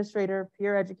the administrator,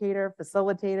 peer educator,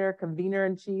 facilitator,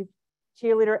 convener-in-chief,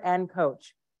 cheerleader, and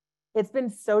coach. It's been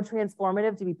so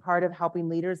transformative to be part of helping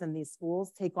leaders in these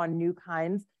schools take on new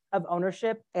kinds of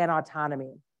ownership and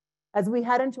autonomy. As we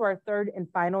head into our 3rd and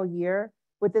final year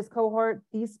with this cohort,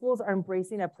 these schools are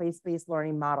embracing a place-based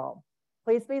learning model.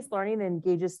 Place-based learning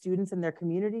engages students in their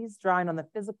communities, drawing on the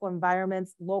physical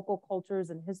environments, local cultures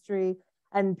and history,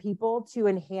 and people to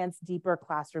enhance deeper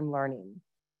classroom learning.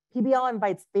 PBL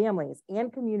invites families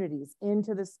and communities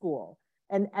into the school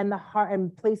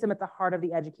and place them at the heart of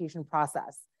the education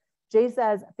process. Jay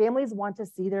says families want to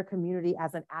see their community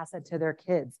as an asset to their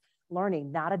kids'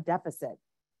 learning, not a deficit.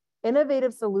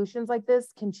 Innovative solutions like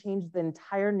this can change the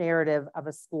entire narrative of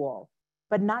a school,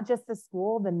 but not just the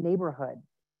school, the neighborhood.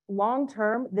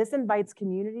 Long-term, this invites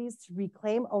communities to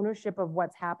reclaim ownership of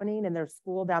what's happening in their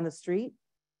school down the street,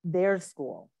 their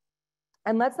school.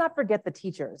 And let's not forget the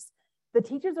teachers. The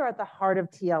teachers are at the heart of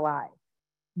TLI.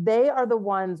 They are the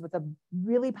ones with a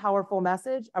really powerful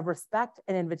message of respect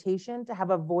and invitation to have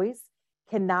a voice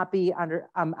cannot be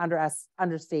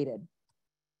understated.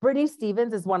 Brittany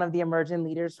Stevens is one of the emerging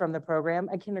leaders from the program,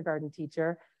 a kindergarten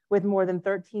teacher with more than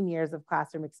 13 years of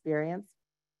classroom experience.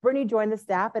 Brittany joined the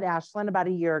staff at Ashland about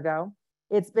a year ago.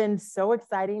 It's been so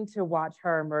exciting to watch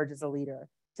her emerge as a leader,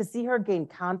 to see her gain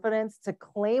confidence, to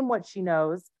claim what she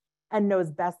knows and knows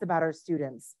best about our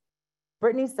students.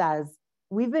 Brittany says,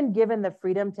 we've been given the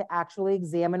freedom to actually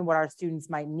examine what our students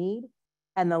might need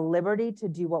and the liberty to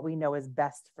do what we know is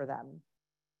best for them.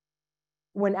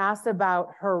 When asked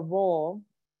about her role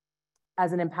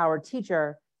as an empowered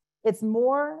teacher, it's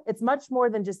much more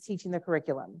than just teaching the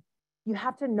curriculum. You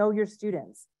have to know your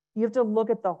students. You have to look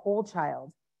at the whole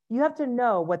child. You have to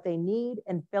know what they need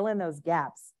and fill in those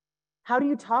gaps. How do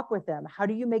you talk with them? How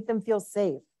do you make them feel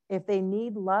safe? If they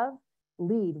need love,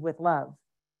 lead with love.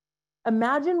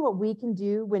 Imagine what we can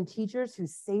do when teachers who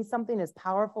say something as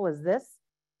powerful as this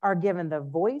are given the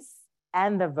voice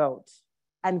and the vote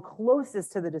and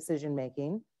closest to the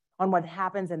decision-making on what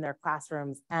happens in their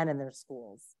classrooms and in their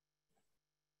schools.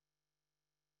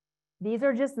 These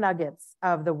are just nuggets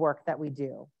of the work that we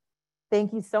do.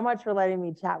 Thank you so much for letting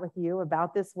me chat with you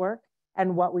about this work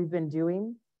and what we've been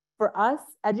doing. For us,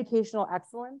 educational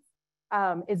excellence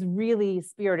is really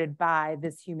spirited by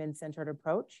this human-centered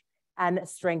approach and a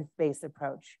strength-based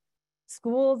approach.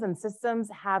 Schools and systems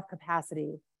have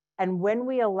capacity, and when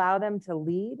we allow them to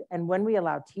lead and when we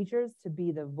allow teachers to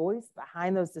be the voice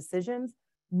behind those decisions,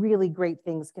 really great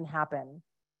things can happen.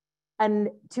 And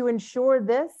to ensure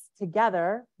this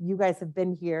together, you guys have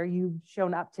been here, you've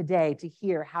shown up today to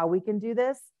hear how we can do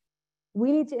this.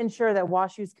 We need to ensure that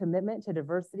WashU's commitment to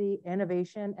diversity,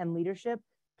 innovation, and leadership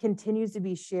continues to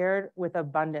be shared with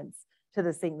abundance to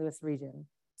the St. Louis region.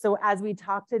 So as we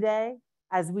talk today,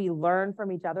 as we learn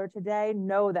from each other today,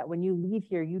 know that when you leave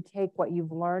here, you take what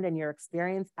you've learned and your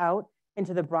experience out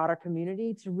into the broader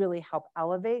community to really help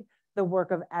elevate the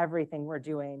work of everything we're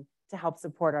doing to help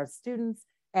support our students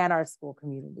and our school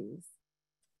communities.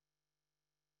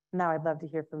 Now I'd love to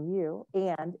hear from you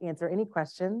and answer any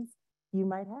questions you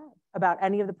might have about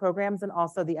any of the programs and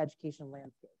also the education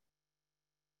landscape.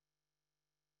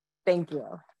 Thank you.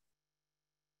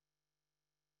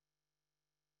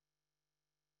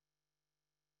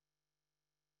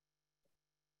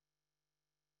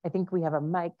 I think we have a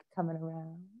mic coming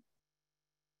around.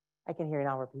 I can hear it, and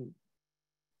I'll repeat.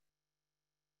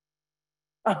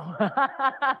 Oh.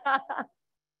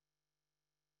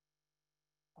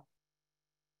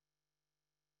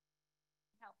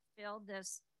 Help fill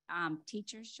this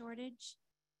teacher shortage?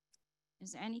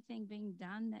 Is anything being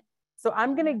done that? So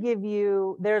I'm going to give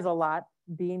you, there's a lot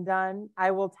being done.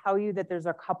 I will tell you that there's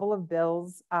a couple of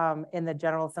bills in the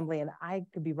General Assembly, and I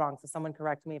could be wrong, so someone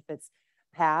correct me if it's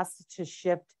passed, to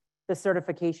shift the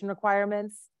certification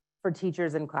requirements for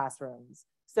teachers in classrooms.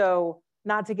 So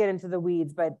not to get into the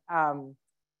weeds, but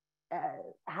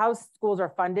how schools are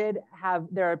funded,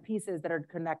 there are pieces that are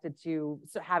connected to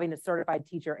having a certified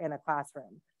teacher in a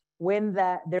classroom. When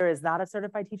there is not a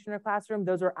certified teacher in a classroom,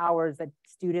 those are hours that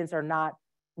students are not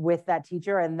with that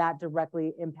teacher, and that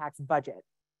directly impacts budget.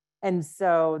 And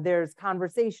so there's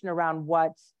conversation around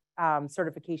what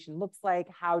certification looks like,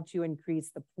 how to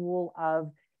increase the pool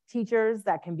of teachers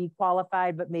that can be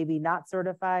qualified, but maybe not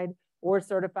certified, or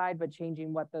certified, but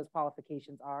changing what those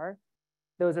qualifications are.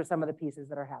 Those are some of the pieces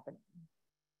that are happening.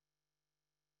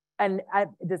 And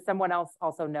does someone else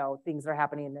also know things are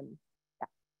happening? And yeah,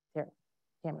 here,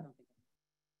 Cameron.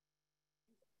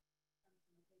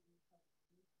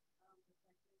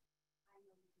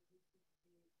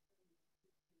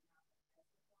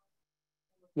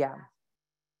 Yeah.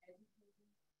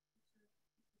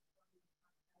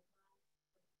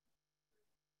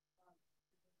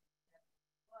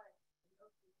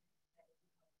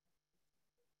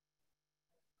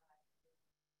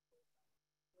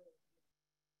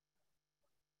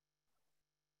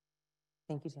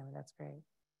 Thank you, Tammy. That's great.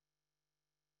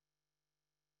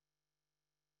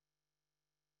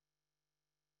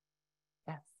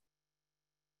 Yes.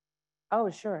 Oh,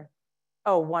 sure.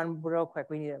 Oh, one real quick.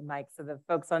 We need a mic so the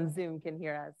folks on Zoom can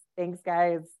hear us. Thanks,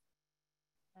 guys.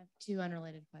 I have two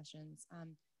unrelated questions.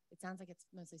 It sounds like it's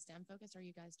mostly STEM focused. Are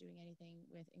you guys doing anything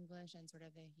with English and sort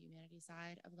of the humanities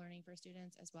side of learning for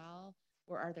students as well?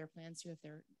 Or are there plans to, if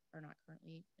there are not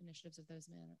currently initiatives of those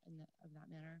of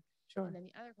that manner? Sure. And then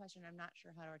the other question, I'm not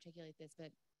sure how to articulate this,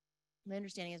 but my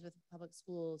understanding is with public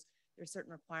schools, there's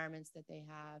certain requirements that they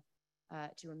have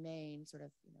to remain sort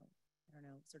of, I don't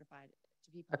know, certified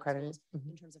to be public accredited schools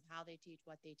in terms of how they teach,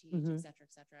 what they teach, et cetera,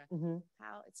 et cetera.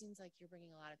 How it seems like you're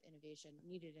bringing a lot of innovation,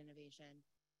 needed innovation,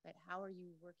 but how are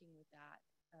you working with that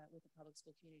with the public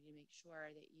school community to make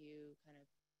sure that you kind of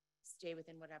stay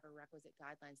within whatever requisite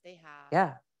guidelines they have?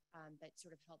 Yeah. That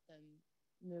sort of help them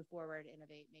move forward,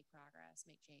 innovate, make progress,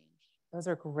 make change? Those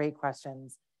are great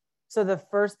questions. So the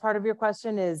first part of your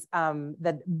question is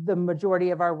that the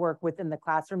majority of our work within the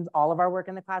classrooms, all of our work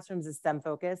in the classrooms is STEM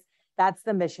focused. That's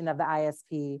the mission of the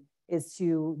ISP, is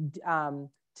to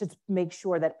make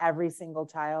sure that every single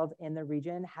child in the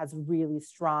region has really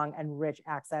strong and rich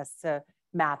access to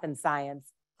math and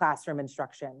science classroom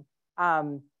instruction.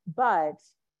 The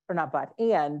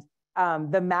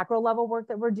macro level work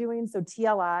that we're doing, so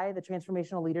TLI, the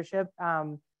transformational leadership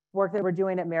work that we're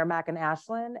doing at Merrimack and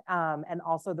Ashland, and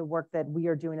also the work that we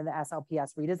are doing in the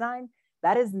SLPS redesign,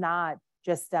 that is not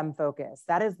just STEM focused.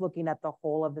 That is looking at the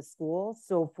whole of the school.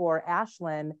 So for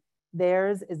Ashland,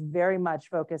 theirs is very much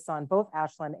focused on both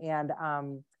Ashland and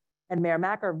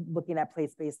Merrimack are looking at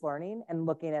place-based learning and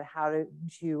looking at how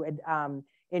to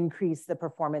increase the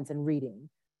performance in reading.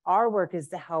 Our work is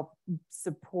to help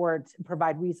support,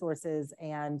 provide resources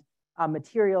and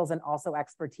materials and also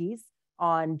expertise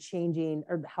on changing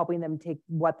or helping them take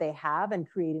what they have and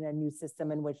creating a new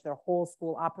system in which their whole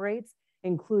school operates,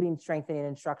 including strengthening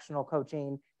instructional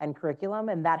coaching and curriculum.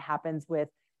 And that happens with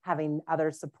having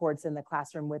other supports in the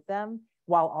classroom with them,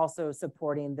 while also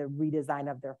supporting the redesign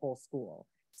of their whole school.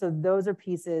 So those are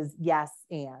pieces, yes,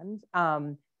 and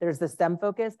there's the STEM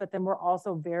focus, but then we're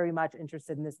also very much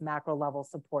interested in this macro level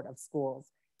support of schools.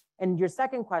 And your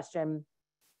second question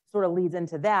sort of leads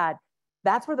into that.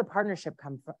 That's where the partnership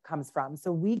comes from.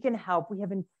 So we can help. We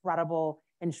have incredible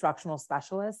instructional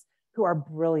specialists who are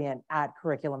brilliant at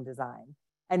curriculum design.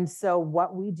 And so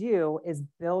what we do is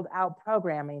build out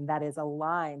programming that is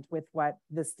aligned with what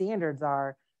the standards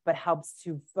are, but helps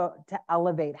to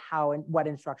elevate how and what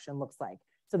instruction looks like,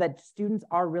 so that students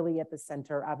are really at the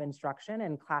center of instruction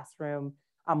and classroom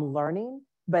learning,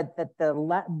 but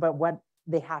what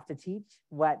they have to teach,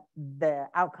 what the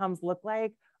outcomes look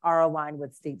like, are aligned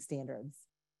with state standards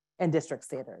and district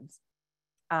standards.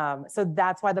 So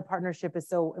that's why the partnership is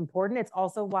so important. It's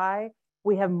also why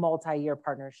we have multi-year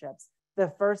partnerships.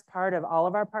 The first part of all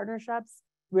of our partnerships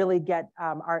really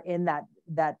are in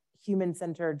that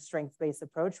human-centered, strengths-based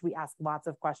approach. We ask lots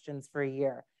of questions for a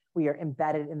year. We are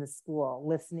embedded in the school,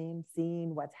 listening,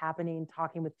 seeing what's happening,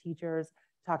 talking with teachers,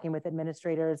 talking with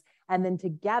administrators, and then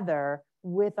together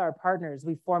with our partners,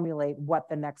 we formulate what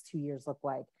the next 2 years look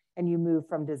like. And you move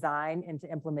from design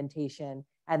into implementation,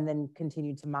 and then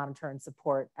continue to monitor and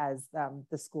support as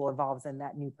the school evolves in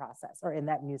that new process or in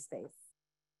that new space.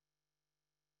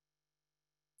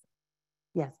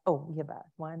 Yes. Oh, we have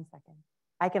 1 second.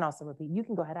 I can also repeat. You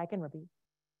can go ahead. I can repeat.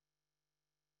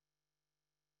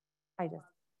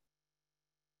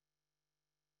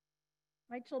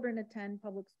 My children attend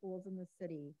public schools in the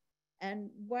city, and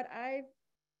what I've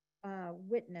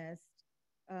witnessed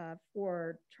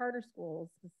for charter schools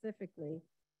specifically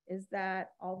is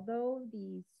that although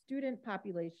the student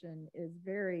population is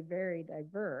very, very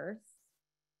diverse,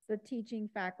 the teaching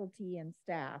faculty and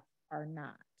staff are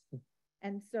not.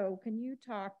 And so can you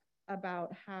talk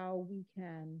about how we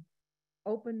can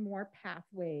open more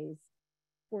pathways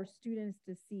for students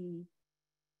to see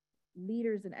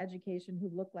leaders in education who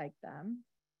look like them?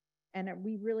 And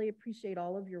we really appreciate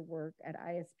all of your work at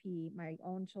ISP. My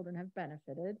own children have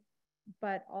benefited,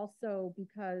 but also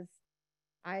because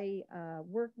I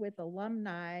work with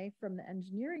alumni from the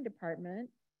engineering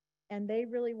department, and they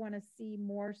really want to see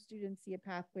more students see a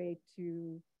pathway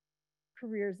to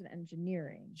careers in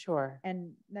engineering. Sure.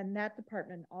 And then that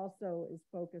department also is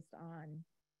focused on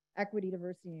equity,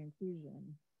 diversity, and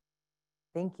inclusion.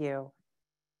 Thank you.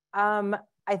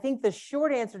 I think the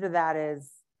short answer to that is,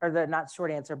 or the not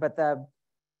short answer, but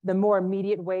the more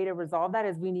immediate way to resolve that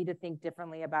is we need to think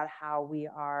differently about how we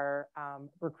are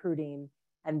recruiting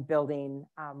and building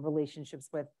relationships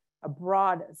with a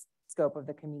broad scope of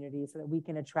the community so that we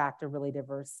can attract a really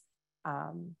diverse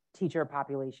teacher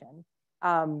population.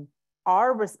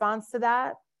 Our response to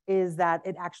that is that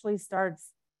it actually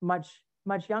starts much,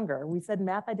 much younger. We said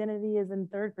math identity is in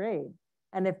 3rd grade.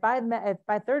 And if by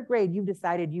 3rd grade, you've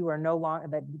decided you are no longer,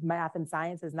 that math and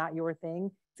science is not your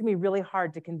thing, it's gonna be really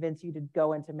hard to convince you to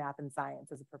go into math and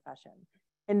science as a profession.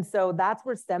 And so that's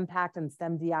where STEM Pact and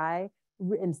STEM DI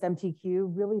and STEM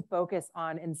TQ really focus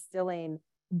on instilling,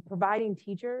 providing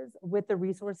teachers with the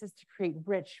resources to create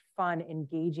rich, fun,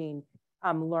 engaging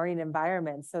learning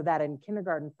environments, so that in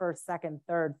kindergarten, 1st, 2nd,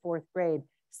 3rd, 4th grade,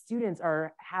 students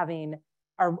are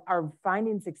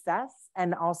finding success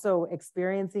and also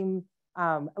experiencing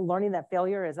learning that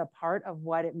failure is a part of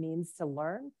what it means to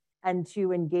learn, and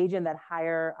to engage in that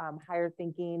higher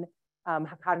thinking,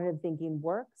 cognitive thinking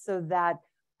work, so that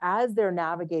as they're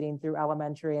navigating through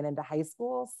elementary and into high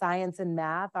school, science and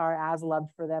math are as loved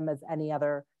for them as any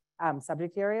other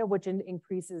subject area, which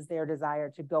increases their desire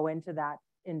to go into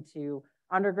into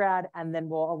undergrad, and then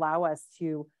will allow us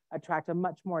to attract a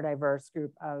much more diverse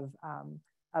group of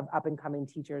up and coming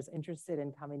teachers interested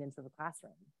in coming into the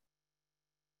classroom.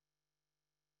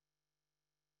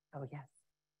 Oh, yes.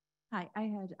 Hi, I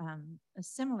had a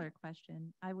similar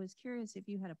question. I was curious if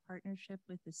you had a partnership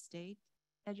with the state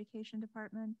education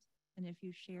department, and if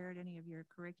you shared any of your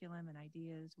curriculum and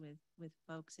ideas with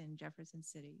folks in Jefferson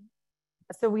City.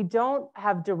 So we don't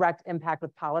have direct impact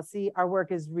with policy. Our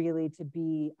work is really to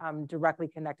be directly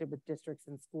connected with districts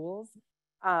and schools.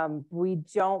 We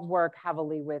don't work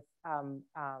heavily with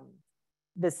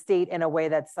the state in a way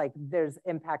that's like there's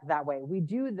impact that way. We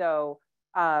do though,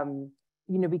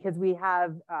 you know, because we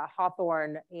have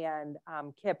Hawthorne and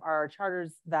KIPP, our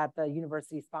charters that the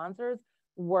university sponsors,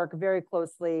 work very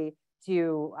closely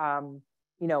to,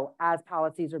 you know, as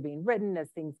policies are being written,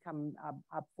 as things come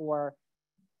up for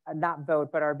not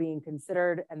vote, but are being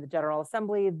considered in the General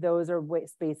Assembly. Those are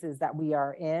spaces that we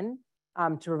are in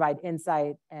to provide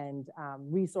insight and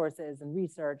resources and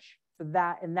research. So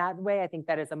that in that way, I think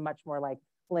that is a much more like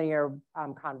linear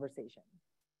conversation.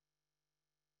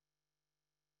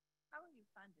 How are you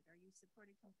funded? Are you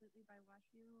supported completely by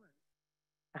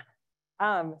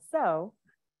WSWU? So,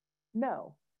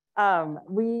 no.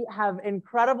 We have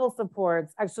incredible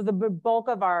supports. Actually, the bulk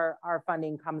of our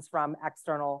funding comes from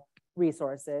external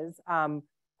resources.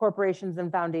 corporations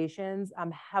and foundations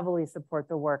heavily support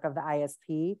the work of the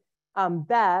ISP.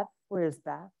 Beth, where's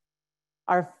Beth?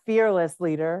 Our fearless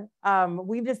leader.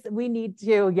 We need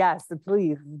to, yes,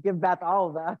 please give Beth all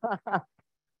of that.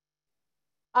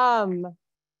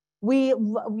 We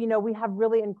have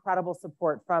really incredible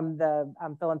support from the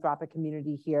philanthropic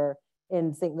community here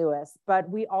in St. Louis, but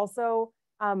we also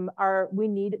we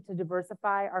need to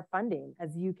diversify our funding.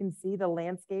 As you can see, the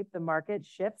landscape, the market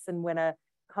shifts, and when a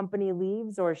company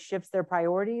leaves or shifts their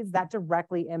priorities, that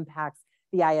directly impacts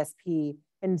the ISP.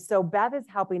 And so Beth is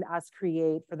helping us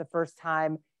create for the first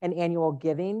time an annual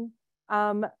giving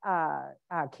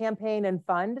campaign and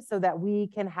fund so that we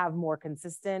can have more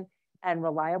consistent and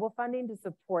reliable funding to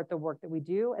support the work that we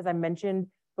do. As I mentioned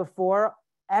before,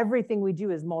 everything we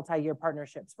do is multi-year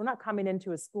partnerships. We're not coming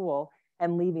into a school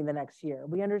and leaving the next year.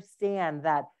 We understand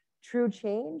that true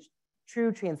change,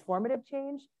 true transformative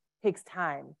change takes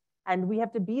time. And we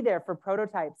have to be there for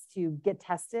prototypes to get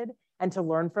tested and to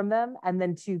learn from them, and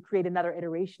then to create another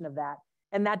iteration of that.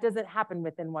 And that doesn't happen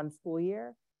within one school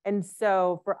year. And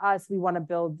so for us, we want to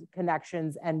build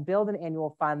connections and build an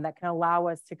annual fund that can allow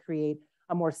us to create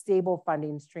a more stable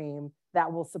funding stream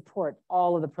that will support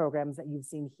all of the programs that you've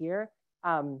seen here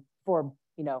for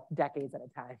decades at a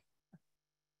time.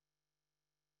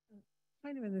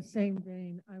 Kind of in the same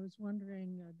vein, I was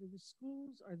wondering, do the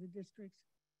schools or the districts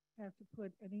have to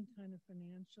put any kind of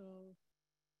financial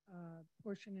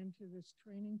portion into this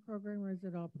training program, or is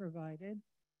it all provided?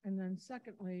 And then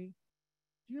secondly,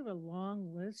 do you have a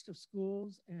long list of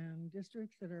schools and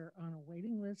districts that are on a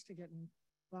waiting list to get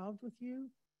involved with you?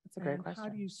 That's a great question. How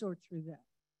do you sort through that?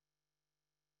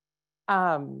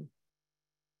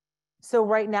 So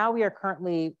right now we are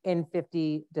currently in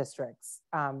 50 districts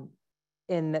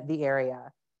in the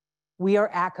area. We are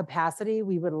at capacity.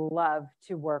 We would love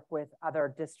to work with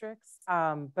other districts,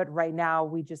 but right now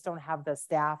we just don't have the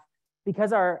staff.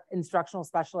 Because our instructional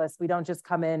specialists, we don't just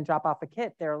come in, drop off a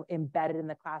kit. They're embedded in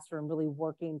the classroom, really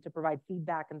working to provide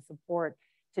feedback and support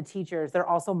to teachers. They're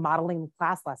also modeling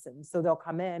class lessons. So they'll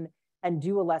come in and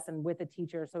do a lesson with a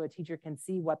teacher so a teacher can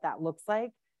see what that looks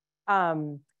like.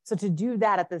 So to do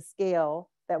that at the scale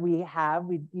that we have,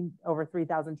 we over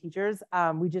 3,000 teachers,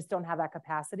 we just don't have that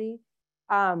capacity.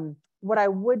 What I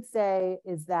would say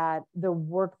is that the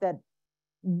work that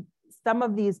some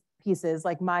of these pieces,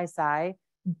 like MySci,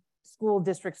 school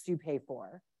districts do pay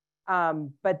for,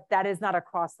 but that is not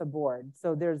across the board.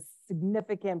 So there's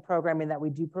significant programming that we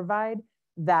do provide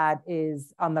that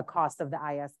is on the cost of the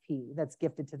ISP, that's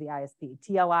gifted to the ISP.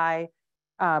 TLI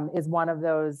is one of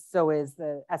those, so is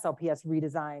the SLPS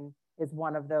redesign is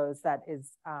one of those that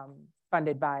is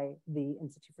funded by the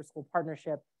Institute for School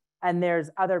Partnership. And there's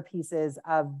other pieces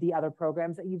of the other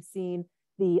programs that you've seen,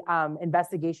 the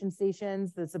investigation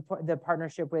stations, the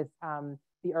partnership with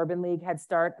the Urban League Head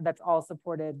Start, that was all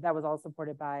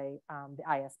supported by the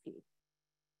ISP.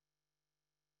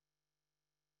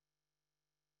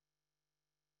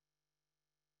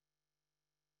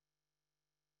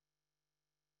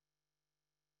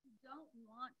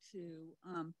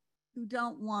 Who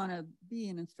don't want to be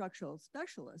an instructional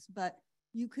specialist, but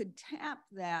you could tap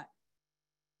that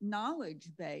knowledge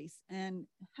base and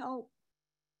help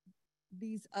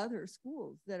these other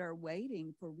schools that are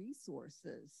waiting for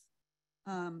resources.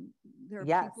 There are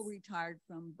people retired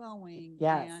from Boeing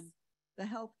and the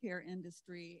healthcare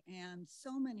industry and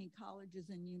so many colleges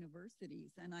and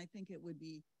universities. And I think it would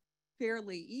be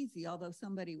fairly easy, although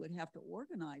somebody would have to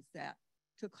organize that,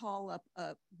 to call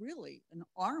up really an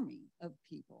army of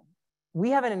people.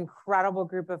 We have an incredible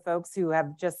group of folks who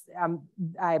have just,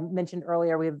 I mentioned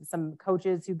earlier, we have some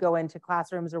coaches who go into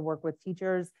classrooms or work with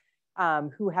teachers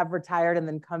who have retired and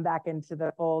then come back into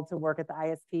the fold to work at the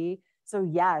ISP. So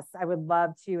yes, I would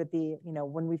love to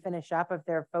when we finish up, if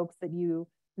there are folks that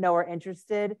are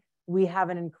interested, we have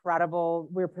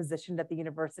we're positioned at the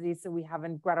university, so we have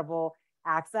incredible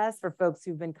access for folks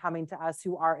who've been coming to us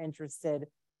who are interested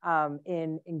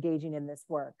in engaging in this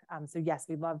work. So yes,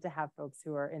 we'd love to have folks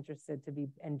who are interested to be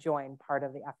and join part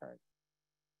of the effort.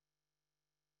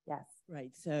 Yes.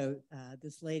 Right, so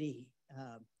this lady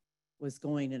was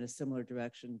going in a similar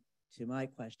direction to my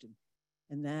question.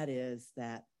 And that is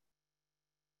that,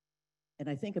 and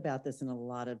I think about this in a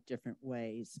lot of different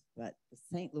ways, but the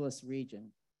St. Louis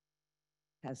region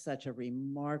has such a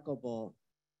remarkable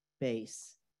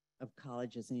base of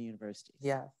colleges and universities.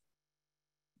 Yeah.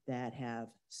 That have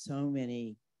so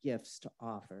many gifts to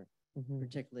offer,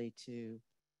 particularly to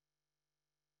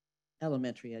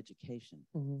elementary education.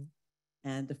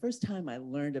 And the first time I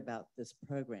learned about this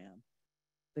program,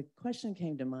 the question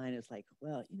came to mind is like,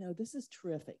 well, this is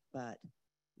terrific, but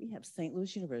we have St.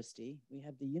 Louis University, we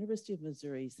have the University of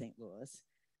Missouri, St. Louis,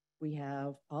 we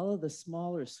have all of the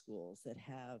smaller schools that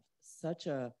have such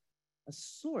a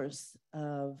source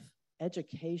of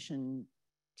education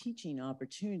teaching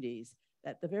opportunities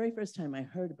that the very first time I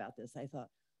heard about this, I thought,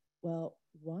 well,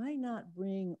 why not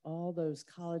bring all those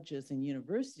colleges and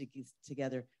universities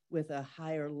together with a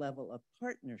higher level of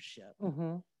partnership?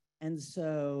 Mm-hmm. And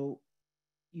so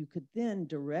you could then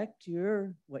direct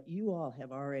what you all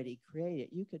have already created,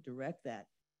 you could direct that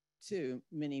to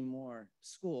many more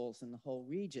schools in the whole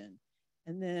region.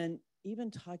 And then even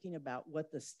talking about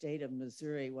what the state of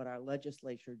Missouri, what our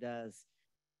legislature does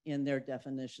in their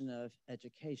definition of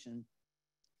education.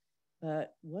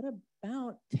 But what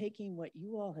about taking what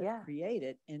you all have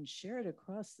created and share it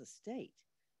across the state?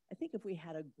 I think if we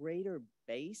had a greater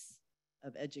base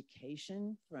of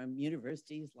education from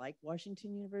universities like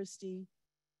Washington University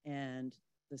and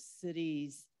the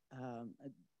cities,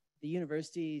 the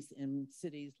universities in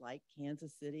cities like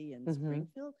Kansas City and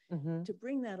Springfield, to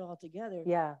bring that all together,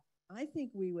 I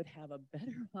think we would have a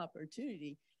better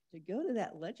opportunity to go to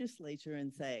that legislature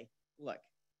and say, look,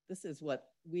 this is what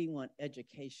we want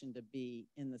education to be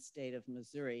in the state of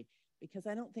Missouri, because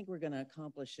I don't think we're going to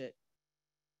accomplish it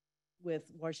with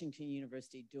Washington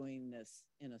University doing this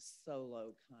in a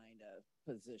solo kind of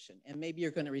position. And maybe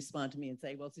you're going to respond to me and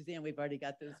say, well, Suzanne, we've already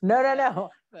got this. No.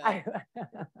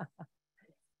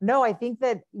 No, I think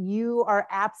that you are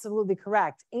absolutely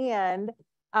correct. And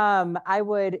I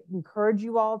would encourage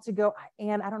you all to go,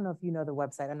 and I don't know if you know the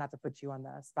website, I'm not to put you on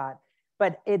the spot,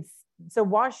 but so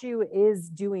WashU is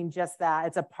doing just that.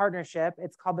 It's a partnership.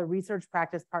 It's called the Research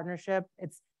Practice Partnership.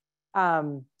 It's, I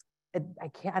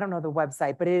don't know the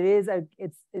website, but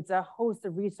it's a host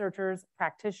of researchers,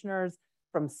 practitioners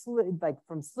from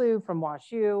SLU, from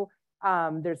WashU.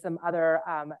 There's some other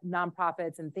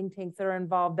nonprofits and think tanks that are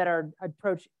involved that are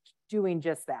doing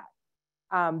just that.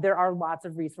 There are lots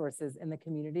of resources in the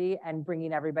community, and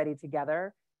bringing everybody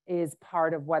together is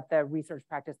part of what the Research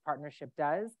Practice Partnership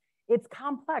does. It's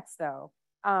complex though.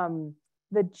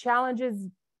 The challenges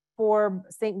for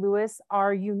St. Louis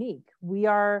are unique.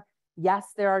 Yes,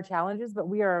 there are challenges, but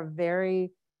we are a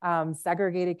very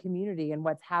segregated community, and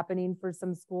what's happening for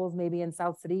some schools maybe in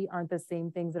South City aren't the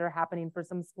same things that are happening for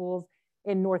some schools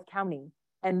in North County.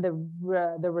 And the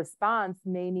response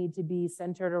may need to be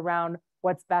centered around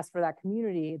what's best for that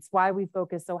community. It's why we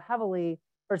focus so heavily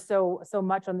or so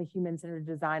much on the human-centered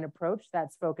design approach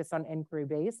that's focused on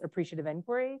inquiry-based, appreciative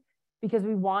inquiry, because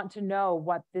we want to know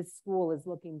what this school is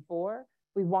looking for.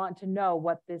 We want to know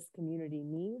what this community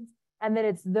needs. And then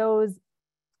it's the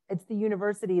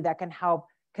university that can help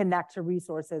connect to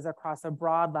resources across a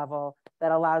broad level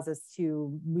that allows us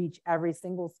to reach every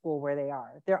single school where they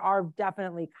are. There are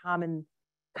definitely common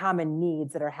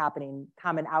needs that are happening,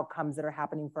 common outcomes that are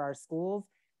happening for our schools.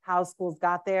 How schools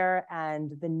got there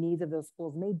and the needs of those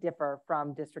schools may differ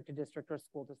from district to district or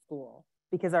school to school,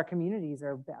 because our communities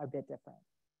are a bit different.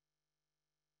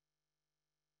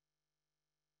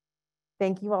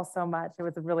 Thank you all so much. It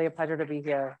was really a pleasure to be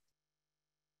here.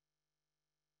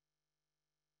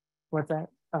 What's that?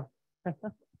 Oh.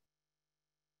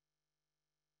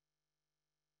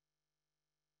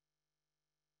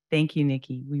 Thank you,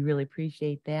 Nikki. We really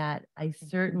appreciate that. I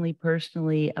certainly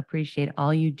personally appreciate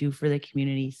all you do for the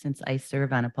community, since I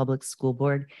serve on a public school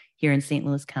board here in St.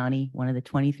 Louis County, one of the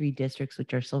 23 districts,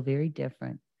 which are so very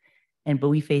different. But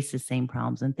we face the same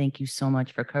problems. And thank you so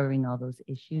much for covering all those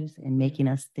issues and making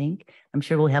us think. I'm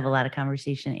sure we'll have a lot of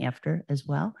conversation after as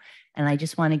well. And I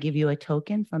just want to give you a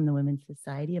token from the Women's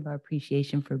Society of our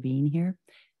appreciation for being here.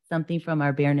 Something from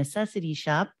our Bare Necessity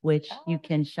shop, which you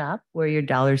can shop where your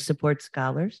dollars support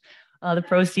scholars. All the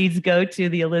proceeds go to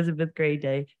the Elizabeth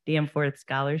Gray Danforth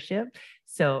Scholarship.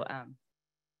 So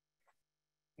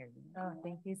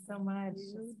thank you so much.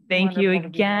 Thank you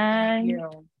again. Thank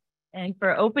you. And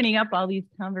for opening up all these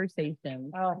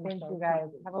conversations. Oh, thank you guys.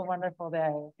 Have a wonderful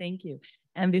day. Thank you.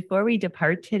 And before we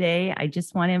depart today, I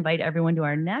just want to invite everyone to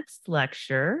our next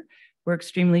lecture. We're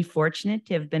extremely fortunate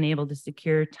to have been able to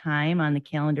secure time on the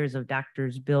calendars of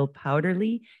Drs. Bill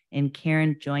Powderly and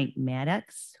Karen Joint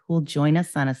Maddox, who will join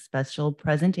us on a special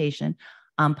presentation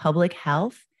on public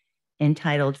health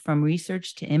entitled From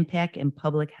Research to Impact in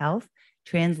Public Health,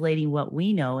 Translating What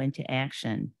We Know into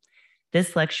Action.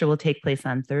 This lecture will take place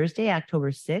on Thursday,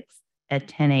 October 6th at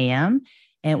 10 a.m.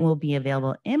 and will be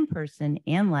available in person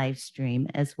and live stream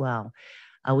as well.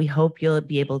 We hope you'll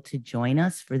be able to join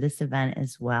us for this event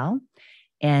as well.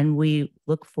 And we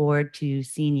look forward to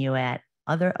seeing you at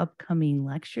other upcoming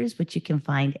lectures, which you can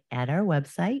find at our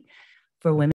website for women.